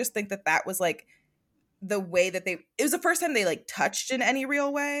gaze. I just think that was like the way that it was the first time they like touched in any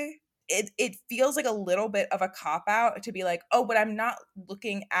real way. It feels like a little bit of a cop out to be like, oh, but I'm not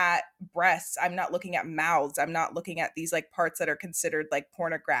looking at breasts, I'm not looking at mouths, I'm not looking at these like parts that are considered like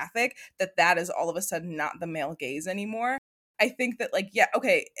pornographic, that is all of a sudden not the male gaze anymore. I think that like, yeah,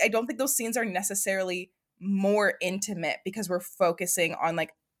 okay, I don't think those scenes are necessarily more intimate because we're focusing on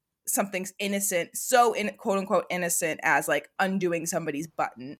like something's innocent, so in quote unquote innocent as like undoing somebody's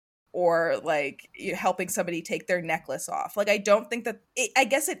button or like helping somebody take their necklace off. Like I don't think that I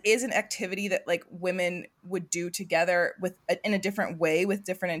guess it is an activity that like women would do together with in a different way with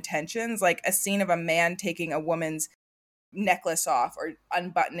different intentions, like a scene of a man taking a woman's necklace off or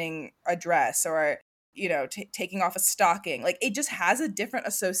unbuttoning a dress or taking off a stocking. Like it just has a different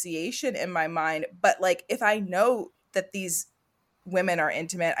association in my mind. But like if I know that these women are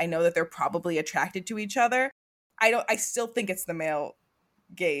intimate, I know that they're probably attracted to each other, I still think it's the male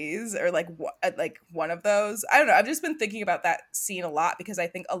gaze or like one of those. I don't know, I've just been thinking about that scene a lot because I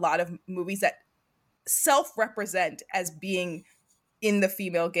think a lot of movies that self-represent as being in the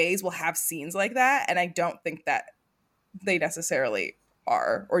female gaze will have scenes like that, and I don't think that they necessarily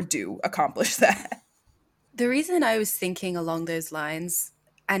are or do accomplish that. The reason I was thinking along those lines,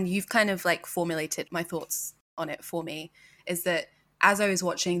 and you've kind of like formulated my thoughts on it for me, is that as I was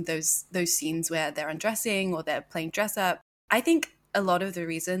watching those scenes where they're undressing or they're playing dress up, I think a lot of the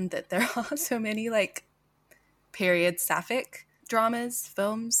reason that there are so many like period sapphic dramas,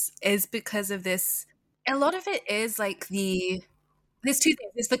 films, is because of this. A lot of it is like there's two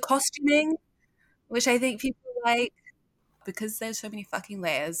things. There's the costuming, which I think people like because there's so many fucking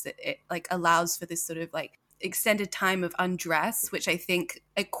layers that it like allows for this sort of like extended time of undress, which I think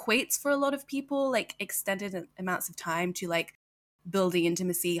equates for a lot of people like extended amounts of time to like building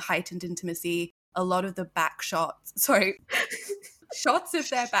intimacy, heightened intimacy. A lot of the back shots, shots of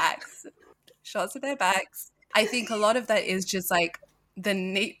their backs. I think a lot of that is just like the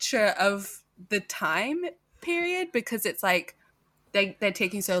nature of the time period because it's like they're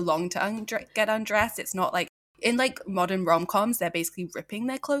taking so long to get undressed. It's not like in like modern rom-coms, they're basically ripping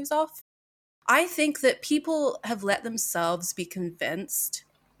their clothes off. I think that people have let themselves be convinced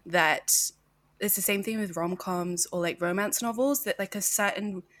that it's the same thing with rom-coms or like romance novels, that like a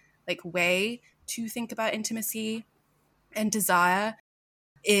certain like way to think about intimacy and desire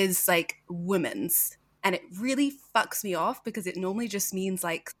is like women's, and it really fucks me off because it normally just means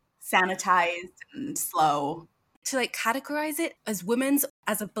like sanitized and slow. To like categorize it as women's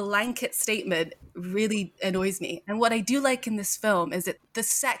as a blanket statement really annoys me. And what I do like in this film is that the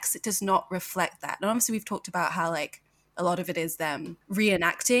sex, it does not reflect that. And obviously we've talked about how like a lot of it is them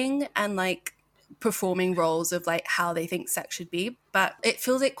reenacting and like performing roles of like how they think sex should be, but it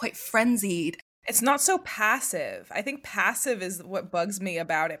feels like quite frenzied. It's not so passive. I think passive is what bugs me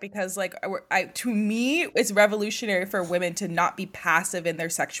about it because like to me, it's revolutionary for women to not be passive in their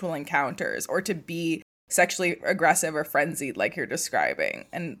sexual encounters or to be sexually aggressive or frenzied like you're describing.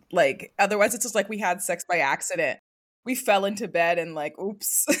 And like otherwise it's just like we had sex by accident. We fell into bed and like,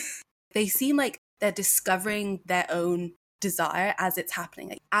 oops. They seem like they're discovering their own desire as it's happening.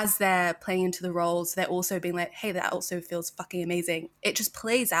 Like, as they're playing into the roles, they're also being like, hey, that also feels fucking amazing. It just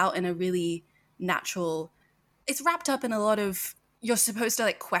plays out in a really natural, it's wrapped up in a lot of, you're supposed to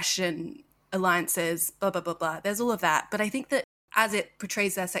like question alliances, blah, blah, blah, blah. There's all of that. But I think that as it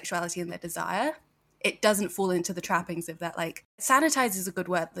portrays their sexuality and their desire, it doesn't fall into the trappings of that, like, sanitized is a good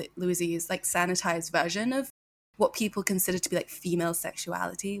word that Louisa used, like sanitized version of what people consider to be like female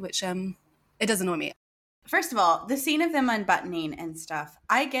sexuality, which it does annoy me. First of all, the scene of them unbuttoning and stuff,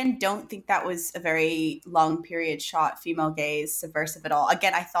 I again don't think that was a very long period shot, female gaze, subversive at all.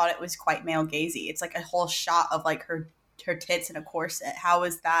 Again, I thought it was quite male gazy. It's like a whole shot of like her tits in a corset. How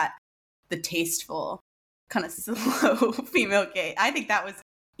is that the tasteful, kind of slow female gaze? I think that was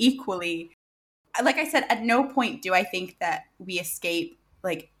equally, like I said, at no point do I think that we escape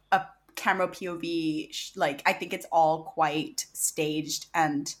like a camera POV. Like I think it's all quite staged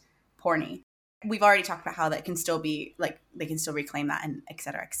and porny. we've already talked about how that can still be like they can still reclaim that and et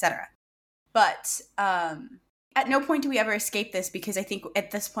cetera, et cetera. But at no point do we ever escape this, because I think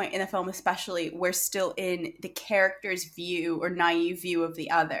at this point in the film especially, we're still in the character's view or naive view of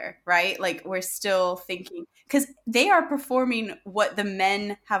the other, right? Like we're still thinking, because they are performing what the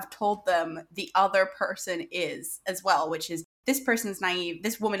men have told them the other person is as well, which is this person's naive,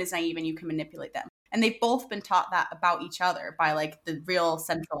 this woman is naive and you can manipulate them. And they've both been taught that about each other by like the real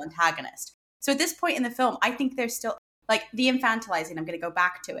central antagonist. So at this point in the film, I think there's still like the infantilizing. I'm going to go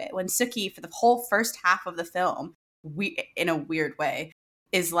back to it when Suki, for the whole first half of the film, in a weird way,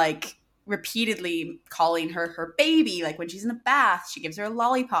 is like repeatedly calling her baby. Like when she's in the bath, she gives her a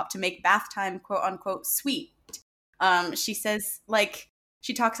lollipop to make bath time quote unquote sweet. She says like,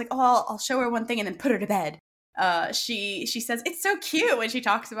 she talks like, oh, I'll show her one thing and then put her to bed. She says it's so cute when she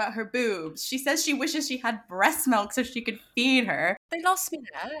talks about her boobs. She says she wishes she had breast milk so she could feed her. They lost me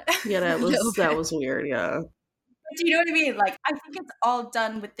there. Yeah, that was weird. Yeah. Do you know what I mean? Like, I think it's all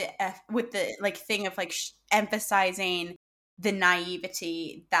done with the like thing of like emphasizing the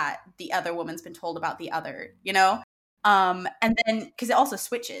naivety that the other woman's been told about the other, you know? And then because it also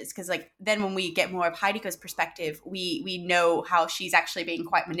switches, because like then when we get more of Heideko's perspective, we know how she's actually being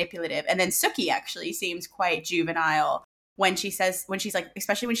quite manipulative, and then Suki actually seems quite juvenile when she's like,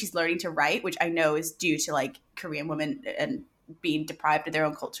 especially when she's learning to write, which I know is due to like Korean women and being deprived of their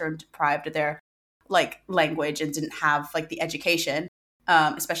own culture and deprived of their like language and didn't have like the education,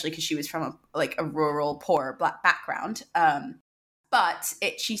 especially because she was from a rural poor Black background. But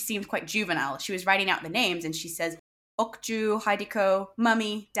she seemed quite juvenile. She was writing out the names and she says Okju, Haideko,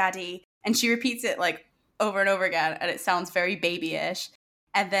 Mummy, Daddy, and she repeats it like over and over again, and it sounds very babyish.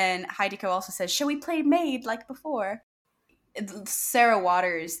 And then Haideko also says, "Shall we play maid like before?" Sarah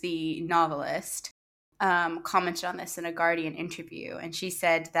Waters, the novelist, commented on this in a Guardian interview, and she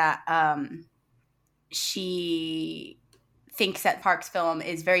said that she thinks that Park's film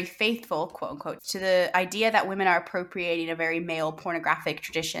is very faithful, quote unquote, to the idea that women are appropriating a very male pornographic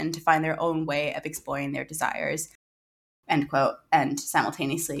tradition to find their own way of exploring their desires, end quote, and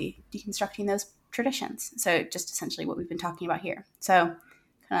simultaneously deconstructing those traditions. So just essentially what we've been talking about here. So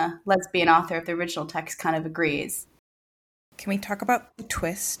kind of lesbian author of the original text kind of agrees. Can we talk about the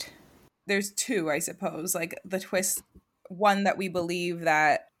twist? There's two, I suppose. Like the twist, one that we believe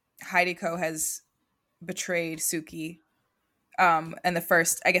that Hideko has betrayed Suki. And the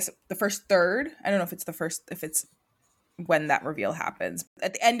first third, I don't know if it's when that reveal happens.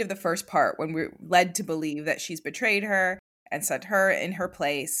 At the end of the first part, when we're led to believe that she's betrayed her and set her in her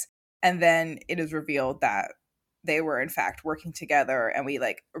place, and then it is revealed that they were in fact working together, and we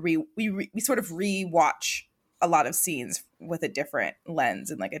like we sort of re-watch a lot of scenes with a different lens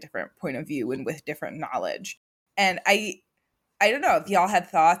and like a different point of view and with different knowledge. And I don't know if y'all had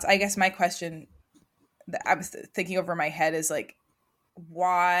thoughts. I guess my question that I was thinking over my head is like,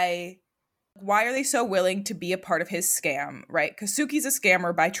 why are they so willing to be a part of his scam, right? Because Suki's a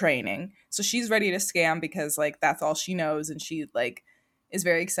scammer by training, so she's ready to scam because like that's all she knows, and she like is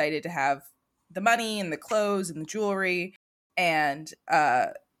very excited to have the money and the clothes and the jewelry, and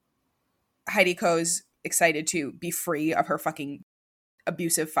Heideko's excited to be free of her fucking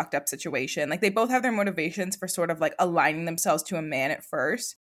abusive, fucked up situation. Like they both have their motivations for sort of like aligning themselves to a man at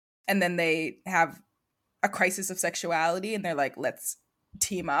first, and then they have a crisis of sexuality and they're like, let's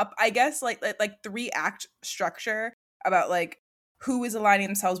team up. I guess like 3-act structure about like who is aligning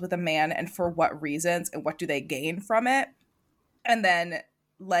themselves with a man and for what reasons and what do they gain from it. And then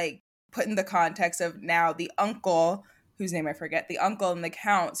like put in the context of now the uncle, whose name I forget, the uncle and the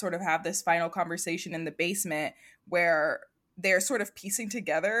count sort of have this final conversation in the basement where they're sort of piecing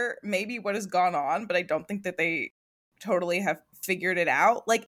together maybe what has gone on, but I don't think that they totally have figured it out.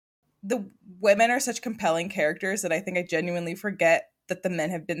 Like the women are such compelling characters that I think I genuinely forget that the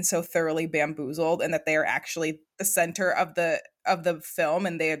men have been so thoroughly bamboozled and that they are actually the center of the film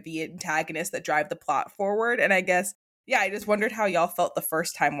and they are the antagonists that drive the plot forward. And I guess, yeah, I just wondered how y'all felt the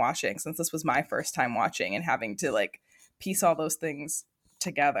first time watching, since this was my first time watching and having to like piece all those things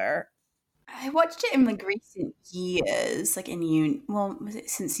together. I watched it in like recent years, like in uni. Well, was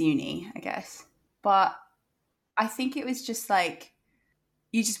it since uni, I guess? But I think it was just like,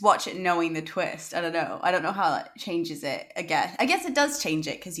 you just watch it knowing the twist. I don't know how that changes it. I guess it does change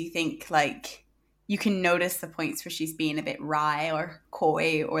it because you think like you can notice the points where she's being a bit wry or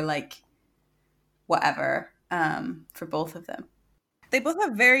coy or like whatever for both of them. They both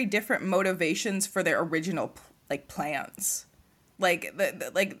have very different motivations for their original like plans. Like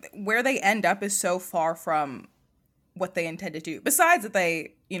like where they end up is so far from what they intend to do. Besides that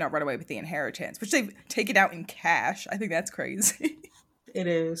they, run away with the inheritance, which they've taken out in cash. I think that's crazy. It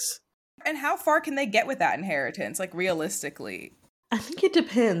is. And how far can they get with that inheritance, like realistically? I think it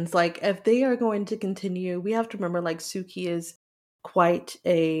depends. Like, if they are going to continue, we have to remember, like, Suki is quite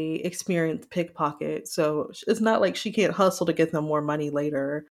a experienced pickpocket, so it's not like she can't hustle to get them more money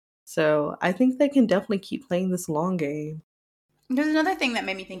later. So I think they can definitely keep playing this long game. There's another thing that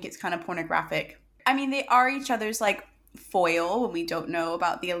made me think it's kind of pornographic. I mean, they are each other's, like, foil when we don't know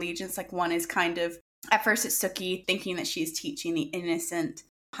about the allegiance. Like, one is kind of, at first it's Suki thinking that she's teaching the innocent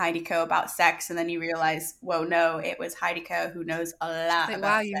Hideko about sex, and then you realize, whoa, no, it was Hideko who knows a lot Like, about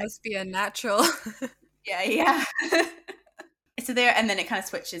wow, sex. you must be a natural. Yeah. So there, and then it kind of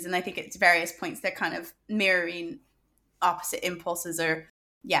switches, and I think at various points they're kind of mirroring opposite impulses, or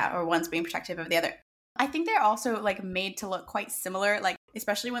one's being protective of the other. I think they're also, like, made to look quite similar, like,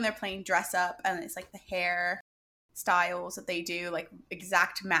 especially when they're playing dress up, and it's like the hair styles that they do, like,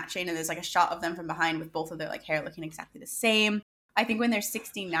 exact matching, and there's like a shot of them from behind with both of their, like, hair looking exactly the same. I think when they're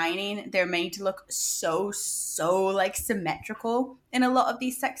 69ing, they're made to look so like symmetrical in a lot of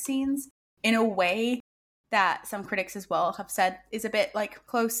these sex scenes in a way that some critics as well have said is a bit, like,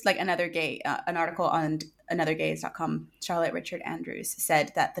 close. Like, Another Gay, an article on anothergays.com, Charlotte Richard Andrews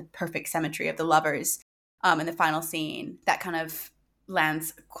said that the perfect symmetry of the lovers in the final scene, that kind of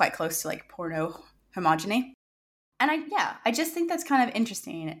lands quite close to, like, porno homogeny. And I just think that's kind of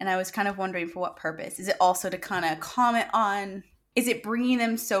interesting. And I was kind of wondering, for what purpose? Is it also to kind of comment on, is it bringing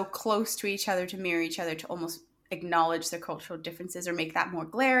them so close to each other to mirror each other, to almost acknowledge their cultural differences or make that more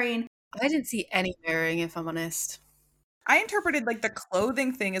glaring? I didn't see any mirroring, if I'm honest. I interpreted, like, the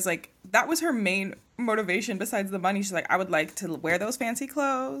clothing thing as, like, that was her main motivation besides the money. She's like, I would like to wear those fancy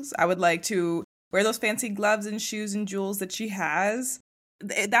clothes. I would like to wear those fancy gloves and shoes and jewels that she has.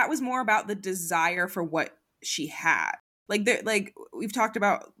 That was more about the desire for what she had. Like, we've talked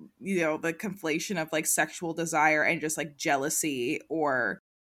about, you know, the conflation of, like, sexual desire and just, like, jealousy, or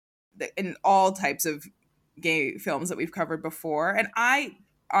in all types of gay films that we've covered before. And I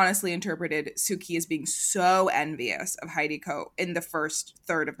honestly interpreted Suki as being so envious of Hideko in the first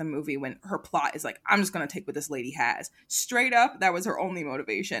third of the movie, when her plot is like, I'm just going to take what this lady has. Straight up, that was her only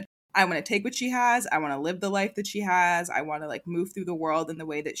motivation. I want to take what she has. I want to live the life that she has. I want to, like, move through the world in the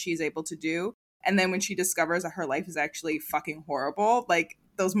way that she's able to do. And then when she discovers that her life is actually fucking horrible, like,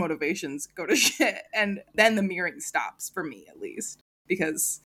 those motivations go to shit. And then the mirroring stops, for me at least,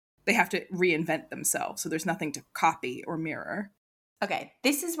 because they have to reinvent themselves. So there's nothing to copy or mirror. Okay,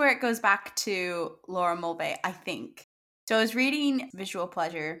 this is where it goes back to Laura Mulvey, I think. So I was reading Visual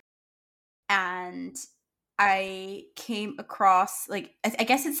Pleasure, and I came across, like, I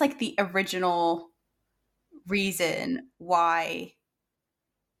guess it's like the original reason why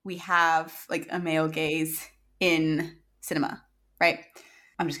we have, like, a male gaze in cinema, right?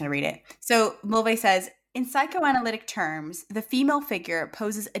 I'm just going to read it. So Mulvey says, in psychoanalytic terms, the female figure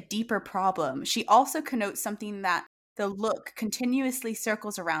poses a deeper problem. She also connotes something that the look continuously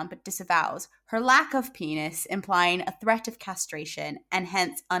circles around but disavows: her lack of penis, implying a threat of castration and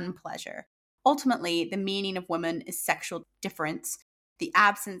hence unpleasure. Ultimately, the meaning of woman is sexual difference, the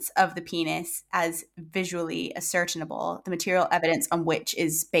absence of the penis as visually ascertainable, the material evidence on which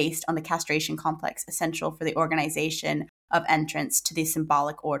is based on the castration complex essential for the organization of entrance to the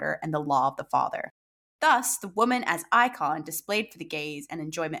symbolic order and the law of the father. Thus, the woman as icon displayed for the gaze and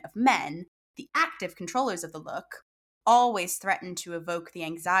enjoyment of men, the active controllers of the look, always threatened to evoke the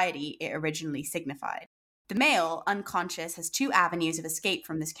anxiety it originally signified. The male, unconscious, has two avenues of escape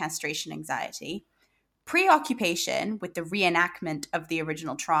from this castration anxiety: preoccupation with the reenactment of the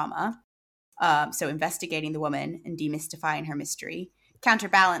original trauma, so investigating the woman and demystifying her mystery,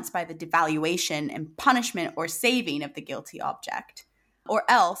 counterbalanced by the devaluation and punishment or saving of the guilty object, or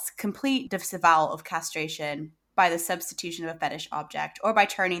else complete disavowal of castration by the substitution of a fetish object, or by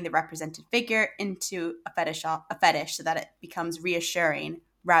turning the represented figure into a fetish so that it becomes reassuring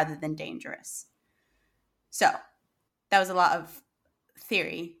rather than dangerous. So that was a lot of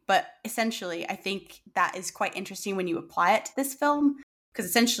theory, but essentially I think that is quite interesting when you apply it to this film, because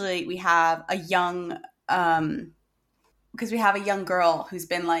essentially we have a young girl who's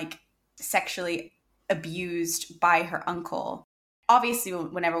been, like, sexually abused by her uncle. Obviously,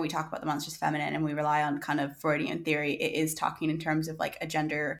 whenever we talk about the monstrous feminine and we rely on kind of Freudian theory, it is talking in terms of, like, a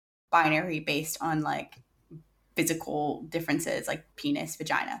gender binary based on, like, physical differences, like penis,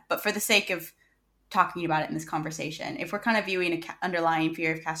 vagina. But for the sake of talking about it in this conversation, if we're kind of viewing an underlying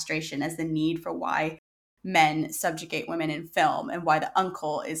fear of castration as the need for why men subjugate women in film and why the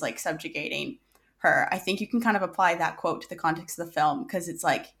uncle is, like, subjugating her, I think you can kind of apply that quote to the context of the film, because it's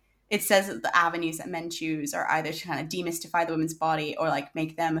like, it says that the avenues that men choose are either to kind of demystify the woman's body or, like,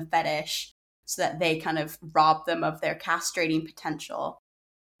 make them a fetish so that they kind of rob them of their castrating potential.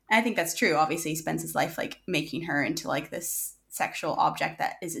 And I think that's true. Obviously, he spends his life like making her into like this sexual object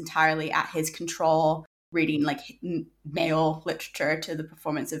that is entirely at his control, reading like male literature to the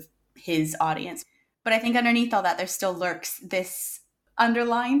performance of his audience. But I think underneath all that, there still lurks this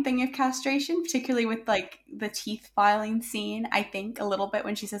underlying thing of castration, particularly with like the teeth filing scene. I think a little bit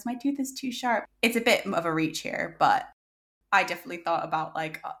when she says, "My tooth is too sharp." It's a bit of a reach here, but I definitely thought about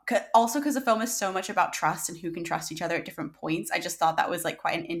like, also because the film is so much about trust and who can trust each other at different points. I just thought that was like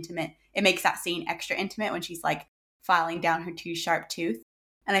quite an intimate, it makes that scene extra intimate when she's like filing down her too sharp tooth.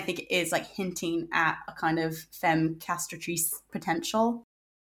 And I think it is like hinting at a kind of femme castratrice potential.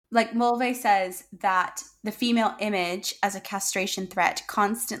 Like Mulvey says that the female image as a castration threat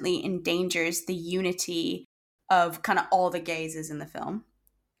constantly endangers the unity of kind of all the gazes in the film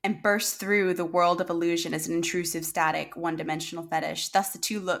and bursts through the world of illusion as an intrusive, static, one-dimensional fetish. Thus, the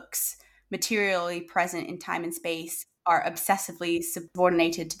two looks, materially present in time and space, are obsessively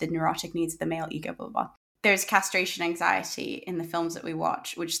subordinated to the neurotic needs of the male ego, blah, blah, blah. There's castration anxiety in the films that we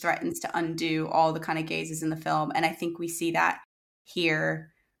watch, which threatens to undo all the kind of gazes in the film. And I think we see that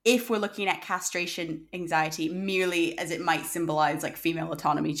here if we're looking at castration anxiety merely as it might symbolize like female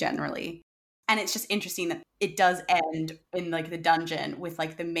autonomy generally. And it's just interesting that it does end in like the dungeon with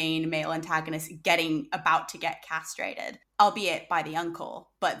like the main male antagonist about to get castrated, albeit by the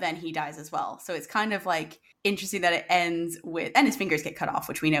uncle, but then he dies as well. So it's kind of like interesting that it ends with, and his fingers get cut off,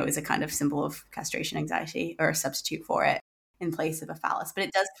 which we know is a kind of symbol of castration anxiety or a substitute for it in place of a phallus. But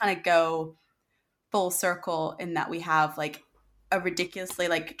it does kind of go full circle in that we have like a ridiculously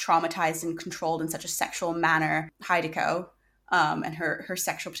like traumatized and controlled in such a sexual manner Hideko, and her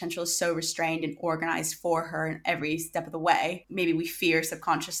sexual potential is so restrained and organized for her in every step of the way. Maybe we fear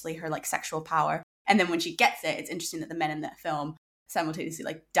subconsciously her like sexual power, and then when she gets it, it's interesting that the men in that film simultaneously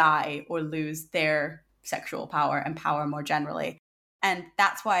like die or lose their sexual power and power more generally. And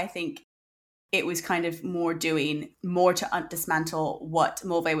that's why I think it was kind of doing more to dismantle what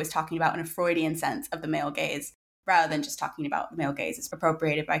Mulvey was talking about in a Freudian sense of the male gaze, rather than just talking about the male gaze as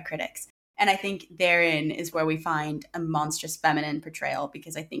appropriated by critics. And I think therein is where we find a monstrous feminine portrayal,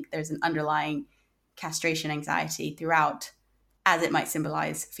 because I think there's an underlying castration anxiety throughout, as it might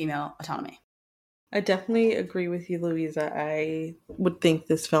symbolize female autonomy. I definitely agree with you, Louisa. I would think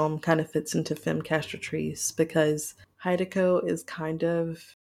this film kind of fits into femme castratrice because Hideko is kind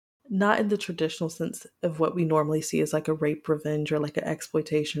of not in the traditional sense of what we normally see as like a rape revenge or like an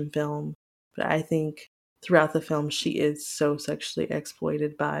exploitation film. But I think throughout the film, she is so sexually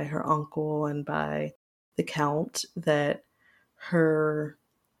exploited by her uncle and by the Count that her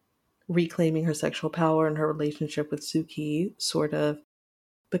reclaiming her sexual power and her relationship with Suki sort of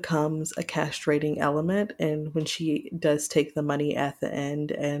becomes a castrating element. And when she does take the money at the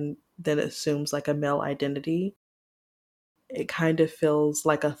end and then assumes like a male identity, it kind of feels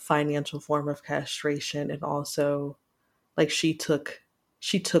like a financial form of castration, and also like she took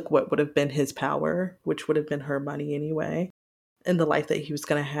what would have been his power, which would have been her money anyway, and the life that he was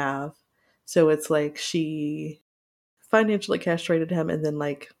going to have. So it's like she financially castrated him and then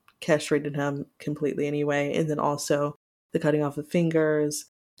like castrated him completely anyway. And then also the cutting off the fingers.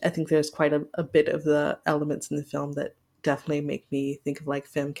 I think there's quite a bit of the elements in the film that definitely make me think of like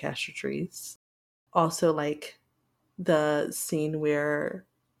femme castratrice. Also like the scene where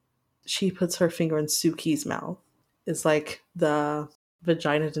she puts her finger in Suki's mouth is like the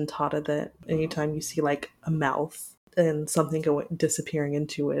vagina dentata that anytime you see like a mouth and something disappearing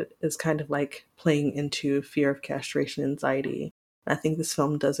into it is kind of like playing into fear of castration anxiety. I think this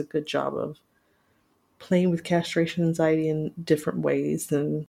film does a good job of playing with castration anxiety in different ways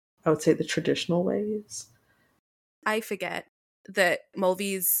than I would say the traditional ways. I forget that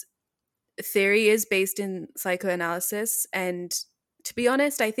Mulvey's theory is based in psychoanalysis, and to be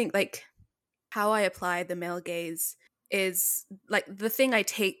honest, I think like how I apply the male gaze is like the thing I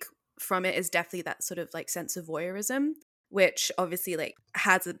take from it is definitely that sort of like sense of voyeurism, which obviously like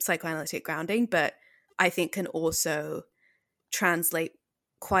has a psychoanalytic grounding, but I think can also translate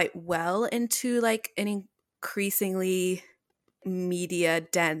quite well into like an increasingly media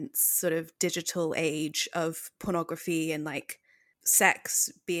dense sort of digital age of pornography and like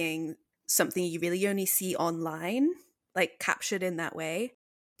sex being something you really only see online, like captured in that way.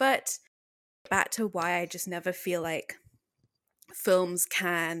 But back to why I just never feel like films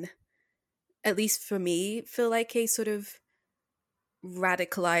can, at least for me, feel like a sort of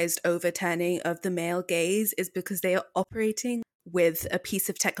radicalized overturning of the male gaze is because they are operating with a piece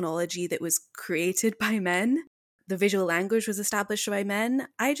of technology that was created by men. The visual language was established by men.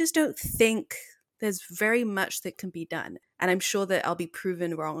 I just don't think there's very much that can be done. And I'm sure that I'll be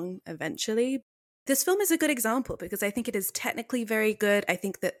proven wrong eventually. This film is a good example because I think it is technically very good. I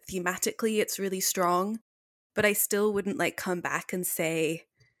think that thematically it's really strong, but I still wouldn't like come back and say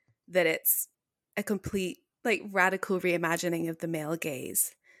that it's a complete like radical reimagining of the male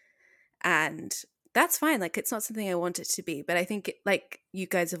gaze. And that's fine. Like, it's not something I want it to be, but I think like you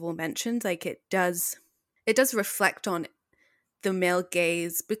guys have all mentioned, like it does reflect on the male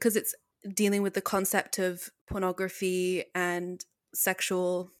gaze because it's dealing with the concept of pornography and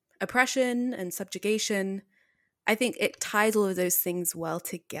sexual oppression and subjugation. I think it ties all of those things well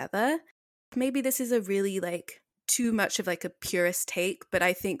together. Maybe this is a really like too much of like a purist take, but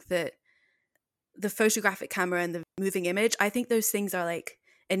I think that the photographic camera and the moving image, I think those things are like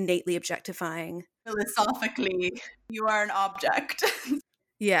innately objectifying. Philosophically, you are an object.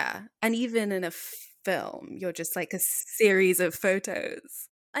 Yeah. And even in a film, you're just like a series of photos.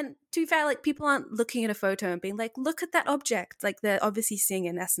 And to be fair, like people aren't looking at a photo and being like, look at that object. Like they're obviously seeing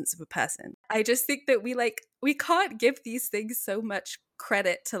an essence of a person. I just think that we can't give these things so much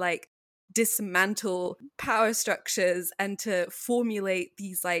credit to like dismantle power structures and to formulate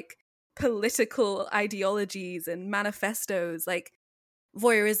these like political ideologies and manifestos. Like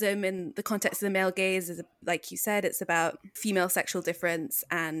voyeurism in the context of the male gaze is, like you said, it's about female sexual difference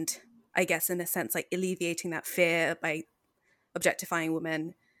and I guess in a sense like alleviating that fear by objectifying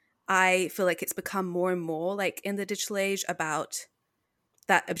women. I feel like it's become more and more like in the digital age about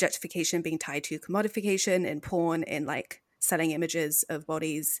that objectification being tied to commodification in porn, in like selling images of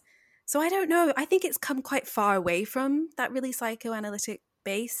bodies. So I don't know. I think it's come quite far away from that really psychoanalytic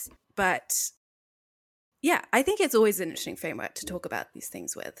base. But yeah, I think it's always an interesting framework to talk about these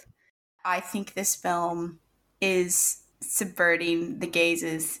things with. I think this film is subverting the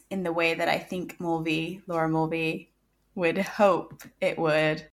gazes in the way that I think Laura Mulvey would hope it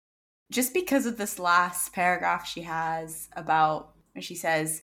would. Just because of this last paragraph she has about where she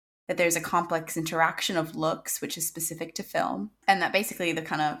says that there's a complex interaction of looks, which is specific to film, and that basically the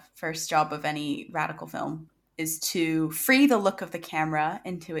kind of first job of any radical film is to free the look of the camera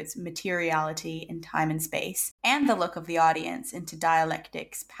into its materiality in time and space, and the look of the audience into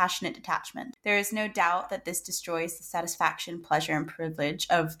dialectics, passionate detachment. There is no doubt that this destroys the satisfaction, pleasure, and privilege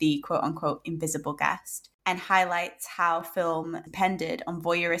of the quote-unquote invisible guest, and highlights how film depended on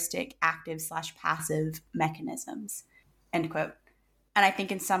voyeuristic, active/passive mechanisms, end quote. And I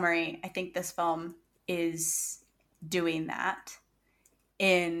think in summary, I think this film is doing that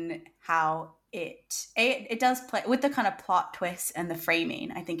in how it does play with the kind of plot twists and the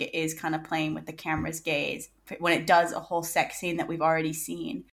framing. I think it is kind of playing with the camera's gaze when it does a whole sex scene that we've already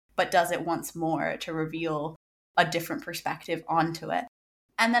seen, but does it once more to reveal a different perspective onto it.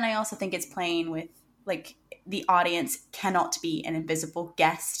 And then I also think it's playing with like the audience cannot be an invisible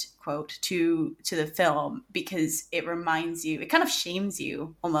guest, quote, to the film, because it reminds you, it kind of shames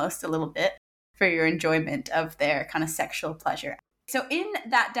you almost a little bit for your enjoyment of their kind of sexual pleasure. So in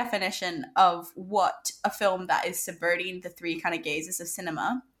that definition of what a film that is subverting the three kind of gazes of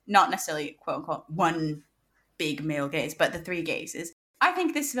cinema, not necessarily quote unquote one big male gaze, but the three gazes, I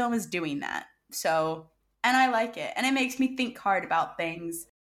think this film is doing that. So, and I like it. And it makes me think hard about things.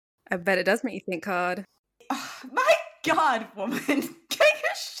 I bet it does make you think hard. Oh, my God, woman, take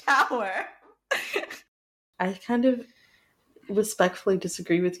a shower. I kind of respectfully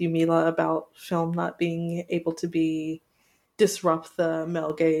disagrey with you, Mila, about film not being able to disrupt the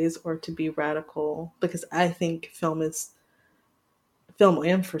male gaze or to be radical, because I think film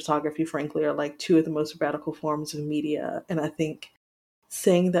and photography, frankly, are like two of the most radical forms of media. And I think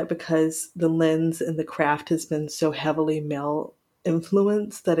saying that because the lens and the craft has been so heavily male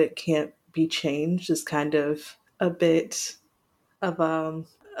influenced that it can't be changed is kind of a bit of a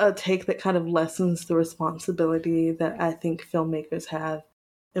take that kind of lessens the responsibility that I think filmmakers have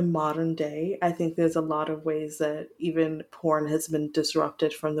in modern day. I think there's a lot of ways that even porn has been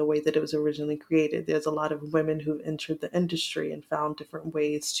disrupted from the way that it was originally created. There's a lot of women who've entered the industry and found different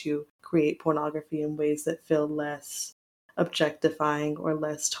ways to create pornography in ways that feel less objectifying or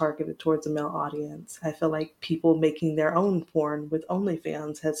less targeted towards a male audience. I feel like people making their own porn with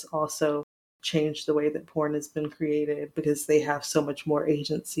OnlyFans has also changed the way that porn has been created because they have so much more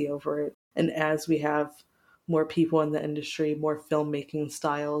agency over it. And as we have more people in the industry, more filmmaking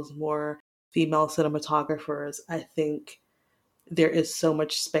styles, more female cinematographers, I think there is so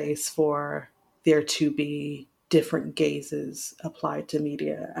much space for there to be different gazes applied to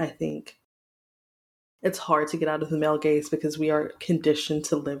media. I think it's hard to get out of the male gaze because we are conditioned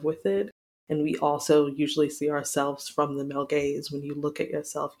to live with it. And we also usually see ourselves from the male gaze. When you look at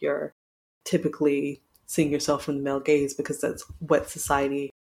yourself, you're typically seeing yourself from the male gaze because that's what society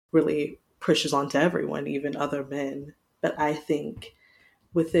really pushes onto everyone, even other men. But I think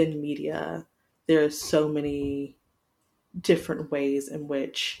within media, there's so many different ways in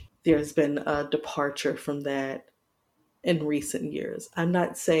which there's been a departure from that in recent years. I'm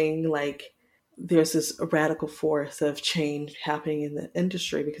not saying like there's this radical force of change happening in the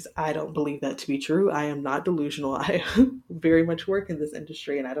industry, because I don't believe that to be true. I am not delusional. I very much work in this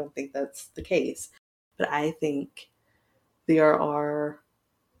industry and I don't think that's the case. But I think there are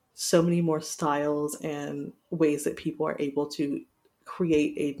so many more styles and ways that people are able to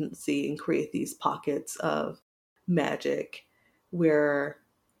create agency and create these pockets of magic where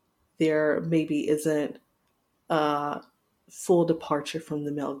there maybe isn't a full departure from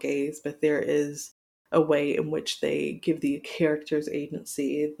the male gaze, but there is a way in which they give the characters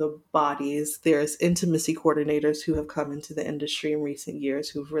agency, the bodies. There's intimacy coordinators who have come into the industry in recent years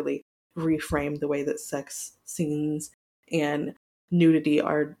who've really reframed the way that sex scenes and nudity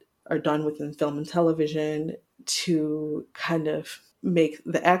are done within film and television to kind of make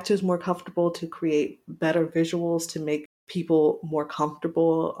the actors more comfortable, to create better visuals, to make people more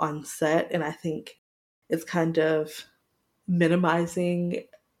comfortable on set. And I think it's kind of minimizing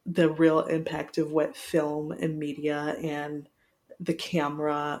the real impact of what film and media and the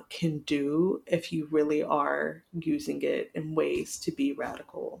camera can do if you really are using it in ways to be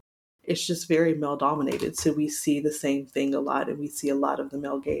radical. It's just very male dominated. So we see the same thing a lot and we see a lot of the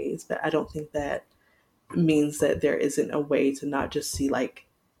male gaze. But I don't think that means that there isn't a way to not just see like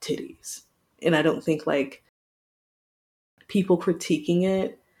titties. And I don't think like people critiquing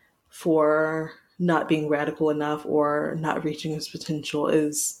it for not being radical enough or not reaching its potential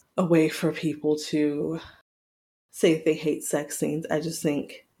is a way for people to say if they hate sex scenes. I just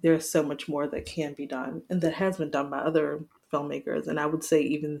think there's so much more that can be done and that has been done by other filmmakers. And I would say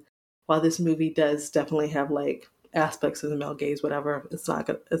even while this movie does definitely have like aspects of the male gaze, whatever,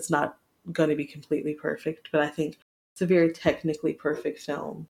 it's not going to be completely perfect, but I think it's a very technically perfect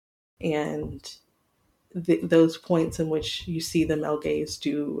film. And those points in which you see the male gaze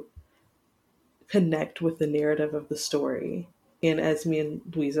do connect with the narrative of the story. And as me and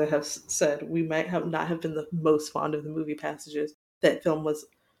Louisa have said, we might have not have been the most fond of the movie passages. That film was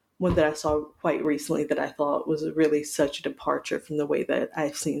one that I saw quite recently that I thought was really such a departure from the way that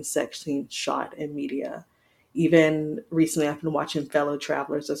I've seen sex scenes shot in media. Even recently, I've been watching Fellow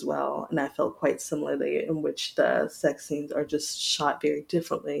Travelers as well, and I felt quite similarly in which the sex scenes are just shot very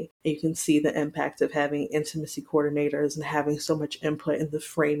differently. And you can see the impact of having intimacy coordinators and having so much input in the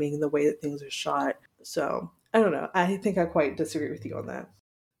framing and the way that things are shot. So, I don't know. I think I quite disagree with you on that.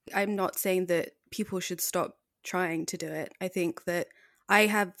 I'm not saying that people should stop trying to do it. I think that I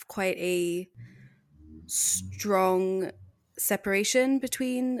have quite a strong separation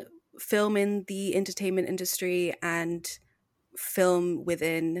between film in the entertainment industry and film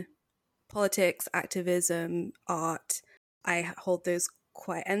within politics, activism, art. I hold those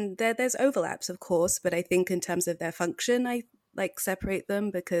quite, and there's overlaps, of course, but I think in terms of their function, I like separate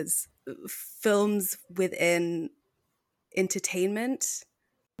them because films within entertainment,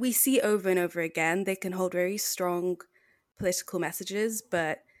 we see over and over again, they can hold very strong political messages,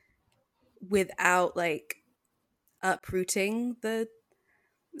 but without like uprooting the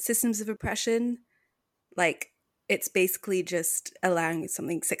systems of oppression. Like, it's basically just allowing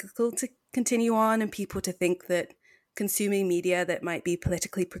something cyclical to continue on and people to think that consuming media that might be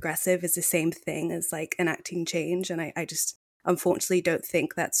politically progressive is the same thing as like enacting change. And I just unfortunately don't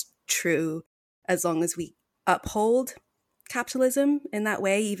think that's true as long as we uphold capitalism in that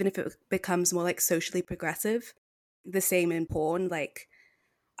way, even if it becomes more like socially progressive. The same in porn. Like,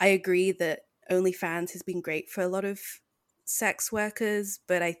 I agree that OnlyFans has been great for a lot of sex workers,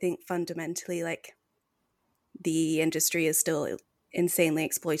 but I think fundamentally, like, the industry is still insanely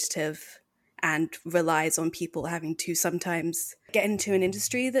exploitative and relies on people having to sometimes get into an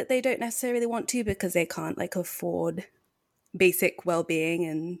industry that they don't necessarily want to because they can't like afford basic well-being,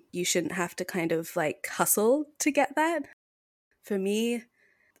 and you shouldn't have to kind of like hustle to get that. For me,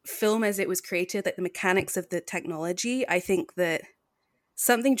 film as it was created, like the mechanics of the technology, I think that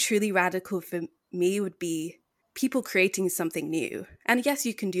something truly radical for me would be people creating something new. And yes,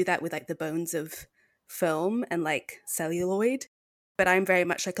 you can do that with like the bones of film and like celluloid, but I'm very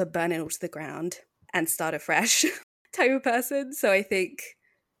much like a burn it all to the ground and start afresh type of person. So I think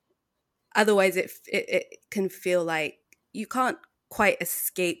otherwise it can feel like you can't quite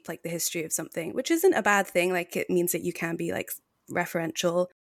escape like the history of something, which isn't a bad thing. Like, it means that you can be like referential.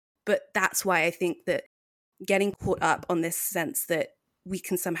 But that's why I think that getting caught up on this sense that we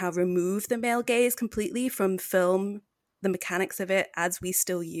can somehow remove the male gaze completely from film, the mechanics of it as we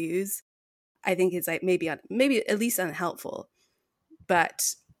still use, I think is like maybe at least unhelpful,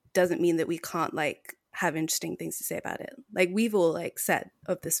 but doesn't mean that we can't like have interesting things to say about it. Like we've all like said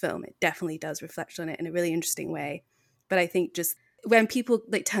of this film, it definitely does reflect on it in a really interesting way. But I think just when people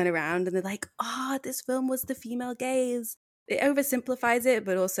like turn around and they're like, oh, this film was the female gaze, it oversimplifies it,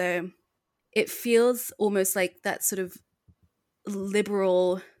 but also it feels almost like that sort of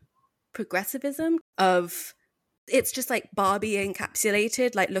liberal progressivism of it's just like Barbie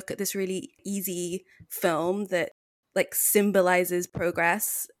encapsulated. Like, look at this really easy film that like symbolizes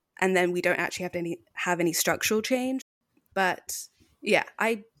progress, and then we don't actually have any structural change. But yeah,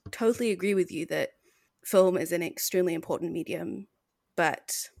 I totally agree with you that film is an extremely important medium,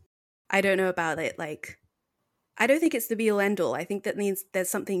 but I don't know about it. Like, I don't think it's the be all end all. I think that means there's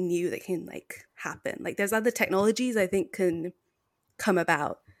something new that can like happen. Like, there's other technologies I think can come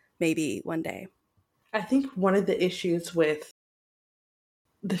about maybe one day. I think one of the issues with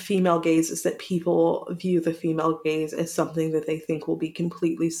the female gaze is that people view the female gaze as something that they think will be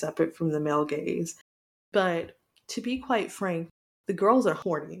completely separate from the male gaze. But to be quite frank, the girls are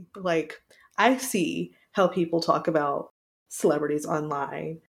horny. Like, I see how people talk about celebrities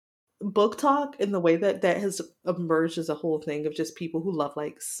online. Book talk and the way that that has emerged as a whole thing of just people who love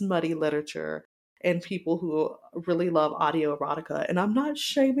like smutty literature and people who really love audio erotica. And I'm not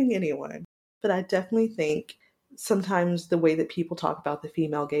shaming anyone, but I definitely think sometimes the way that people talk about the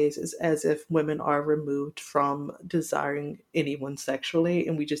female gaze is as if women are removed from desiring anyone sexually,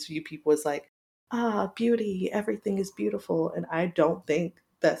 and we just view people as like, beauty, everything is beautiful. And I don't think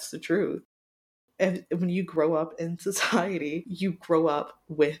that's the truth. And when you grow up in society, you grow up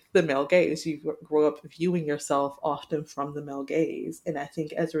with the male gaze. You grow up viewing yourself often from the male gaze. And I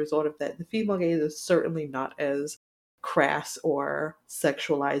think as a result of that, the female gaze is certainly not as crass or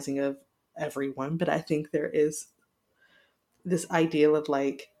sexualizing of everyone. But I think there is this ideal of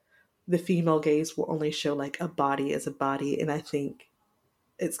like the female gaze will only show like a body as a body. And I think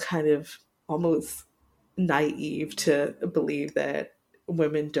it's kind of almost naive to believe that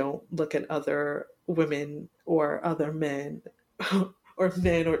women don't look at other women or other men or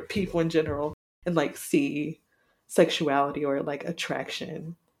men or people in general and like see sexuality or like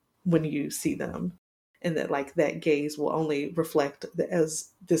attraction when you see them, and that like that gaze will only reflect that as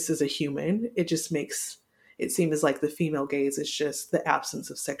this is a human. It just makes it seem as like the female gaze is just the absence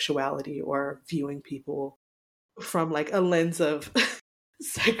of sexuality or viewing people from like a lens of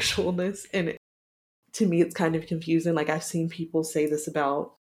sexualness. And to me, it's kind of confusing. Like, I've seen people say this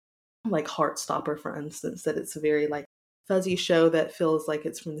about like Heartstopper, for instance, that it's a very like fuzzy show that feels like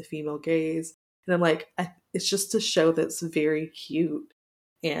it's from the female gaze. And I'm like, it's just a show that's very cute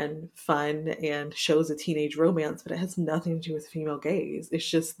and fun and shows a teenage romance, but it has nothing to do with female gaze. It's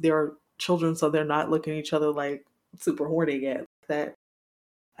just they're children, so they're not looking at each other like super horny yet. That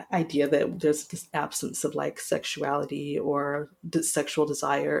idea that there's this absence of like sexuality or sexual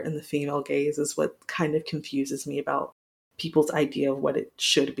desire in the female gaze is what kind of confuses me about people's idea of what it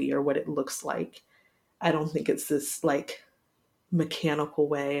should be or what it looks like. I don't think it's this like mechanical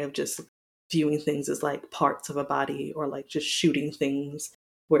way of just viewing things as like parts of a body or like just shooting things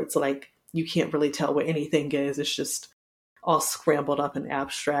where it's like you can't really tell what anything is. It's just all scrambled up and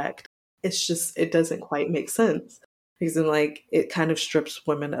abstract. It's just, it doesn't quite make sense. Because then, like, it kind of strips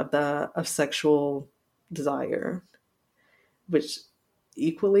women of sexual desire, which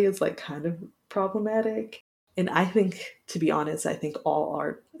equally is like kind of problematic. And I think, to be honest, I think all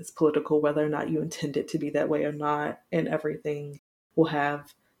art is political, whether or not you intend it to be that way or not. And everything will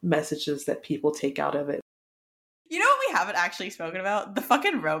have messages that people take out of it. You know what we haven't actually spoken about? The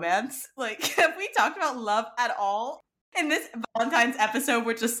fucking romance. Like, have we talked about love at all? In this Valentine's episode,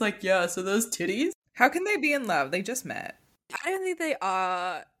 we're just like, yeah, so those titties? How can they be in love? They just met. I don't think they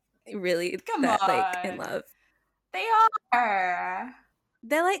are really Come that on. like in love. They are.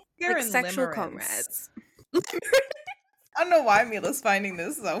 They're like They're sexual limerence. comrades. I don't know why Mila's finding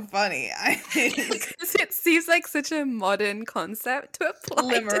this so funny. It seems like such a modern concept to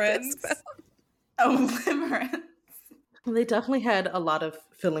apply Limerence. to this film. Oh, limerence. Well, they definitely had a lot of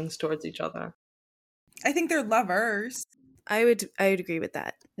feelings towards each other. I think they're lovers. I would agree with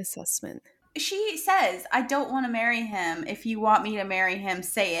that assessment. She says, I don't want to marry him. If you want me to marry him,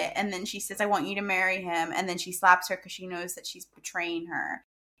 say it. And then she says, I want you to marry him. And then she slaps her because she knows that she's betraying her.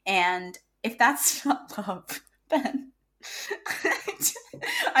 And if that's not love, then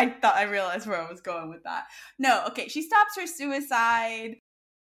I realized where I was going with that. No, okay. She stops her suicide.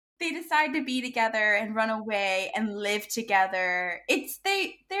 They decide to be together and run away and live together.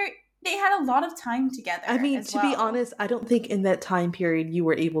 They had a lot of time together. I mean, to be honest, I don't think in that time period you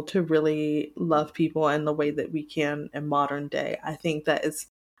were able to really love people in the way that we can in modern day. I think that is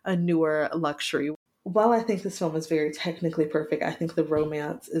a newer luxury. While I think this film is very technically perfect, I think the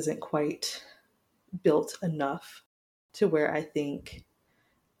romance isn't quite built enough to where I think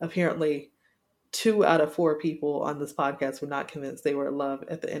apparently 2 out of 4 people on this podcast were not convinced they were in love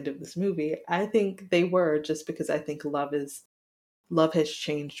at the end of this movie. I think they were, just because I think love has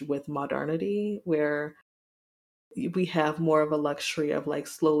changed with modernity, where we have more of a luxury of like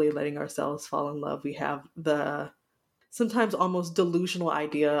slowly letting ourselves fall in love. We have the sometimes almost delusional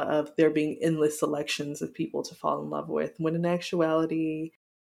idea of there being endless selections of people to fall in love with, when in actuality,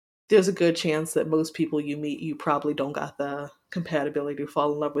 there's a good chance that most people you meet, you probably don't got the compatibility to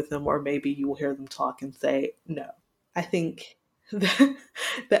fall in love with them, or maybe you will hear them talk and say no. I think the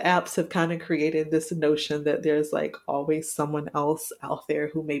apps have kind of created this notion that there's like always someone else out there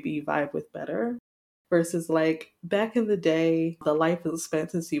who maybe you vibe with better, versus like back in the day, the life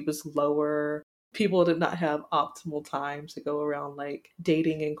expectancy was lower. People did not have optimal time to go around like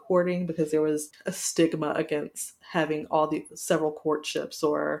dating and courting, because there was a stigma against having all the several courtships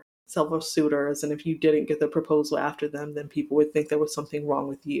or several suitors. And if you didn't get the proposal after them, then people would think there was something wrong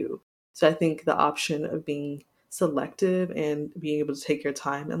with you. So I think the option of being selective and being able to take your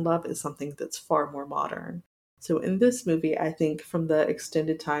time in love is something that's far more modern. So in this movie, I think from the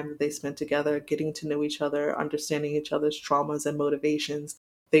extended time that they spent together, getting to know each other, understanding each other's traumas and motivations,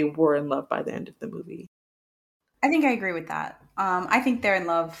 they were in love by the end of the movie. I think I agree with that. I think they're in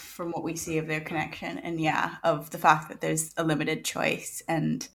love from what we see of their connection, and of the fact that there's a limited choice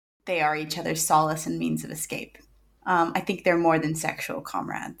and they are each other's solace and means of escape. I think they're more than sexual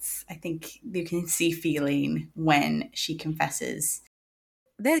comrades. I think you can see feeling when she confesses.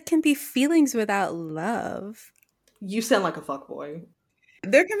 There can be feelings without love. You sound like a fuckboy.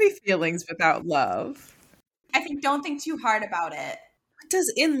 There can be feelings without love. I think don't think too hard about it. What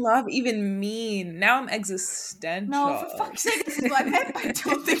does in love even mean? Now I'm existential. No, for fuck's sake, this is what I meant by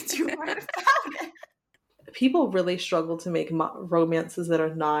don't think too hard about it. People really struggle to make romances that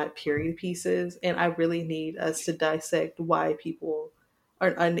are not period pieces, and I really need us to dissect why people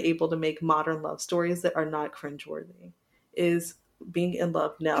are unable to make modern love stories that are not cringeworthy. Is being in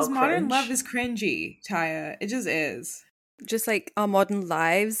love now because cringe? Modern love is cringy, Taya. It just is. Just like our modern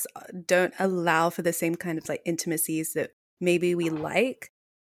lives don't allow for the same kind of like intimacies that maybe we like.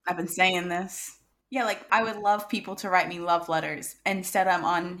 I've been saying this. Yeah, like I would love people to write me love letters. Instead, I'm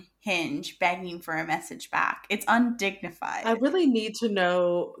on Hinge begging for a message back. It's undignified. I really need to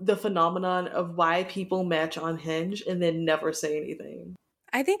know the phenomenon of why people match on Hinge and then never say anything.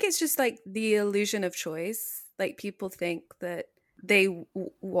 I think it's just like the illusion of choice. Like people think that they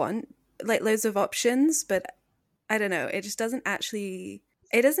want like loads of options, but I don't know. It just doesn't actually,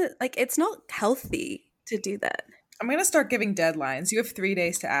 it doesn't like, it's not healthy to do that. I'm going to start giving deadlines. You have 3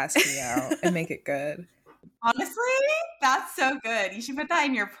 days to ask me out and make it good. Honestly, that's so good. You should put that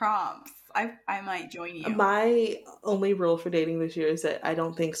in your prompts. I might join you. My only rule for dating this year is that I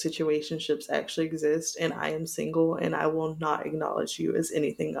don't think situationships actually exist, and I am single, and I will not acknowledge you as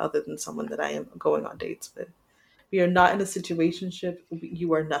anything other than someone that I am going on dates with. We are not in a situationship.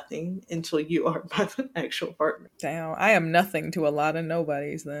 You are nothing until you are my actual partner. Damn, I am nothing to a lot of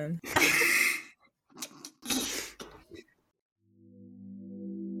nobodies then.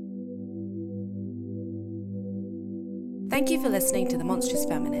 Thank you for listening to The Monstrous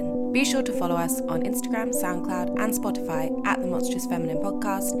Feminine. Be sure to follow us on Instagram, SoundCloud, and Spotify at The Monstrous Feminine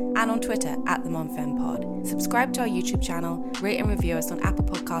Podcast, and on Twitter at The MonFemPod. Subscribe to our YouTube channel, rate and review us on Apple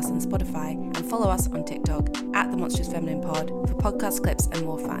Podcasts and Spotify, and follow us on TikTok at The Monstrous Feminine Pod for podcast clips and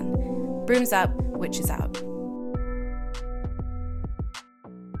more fun. Brooms up, witches out.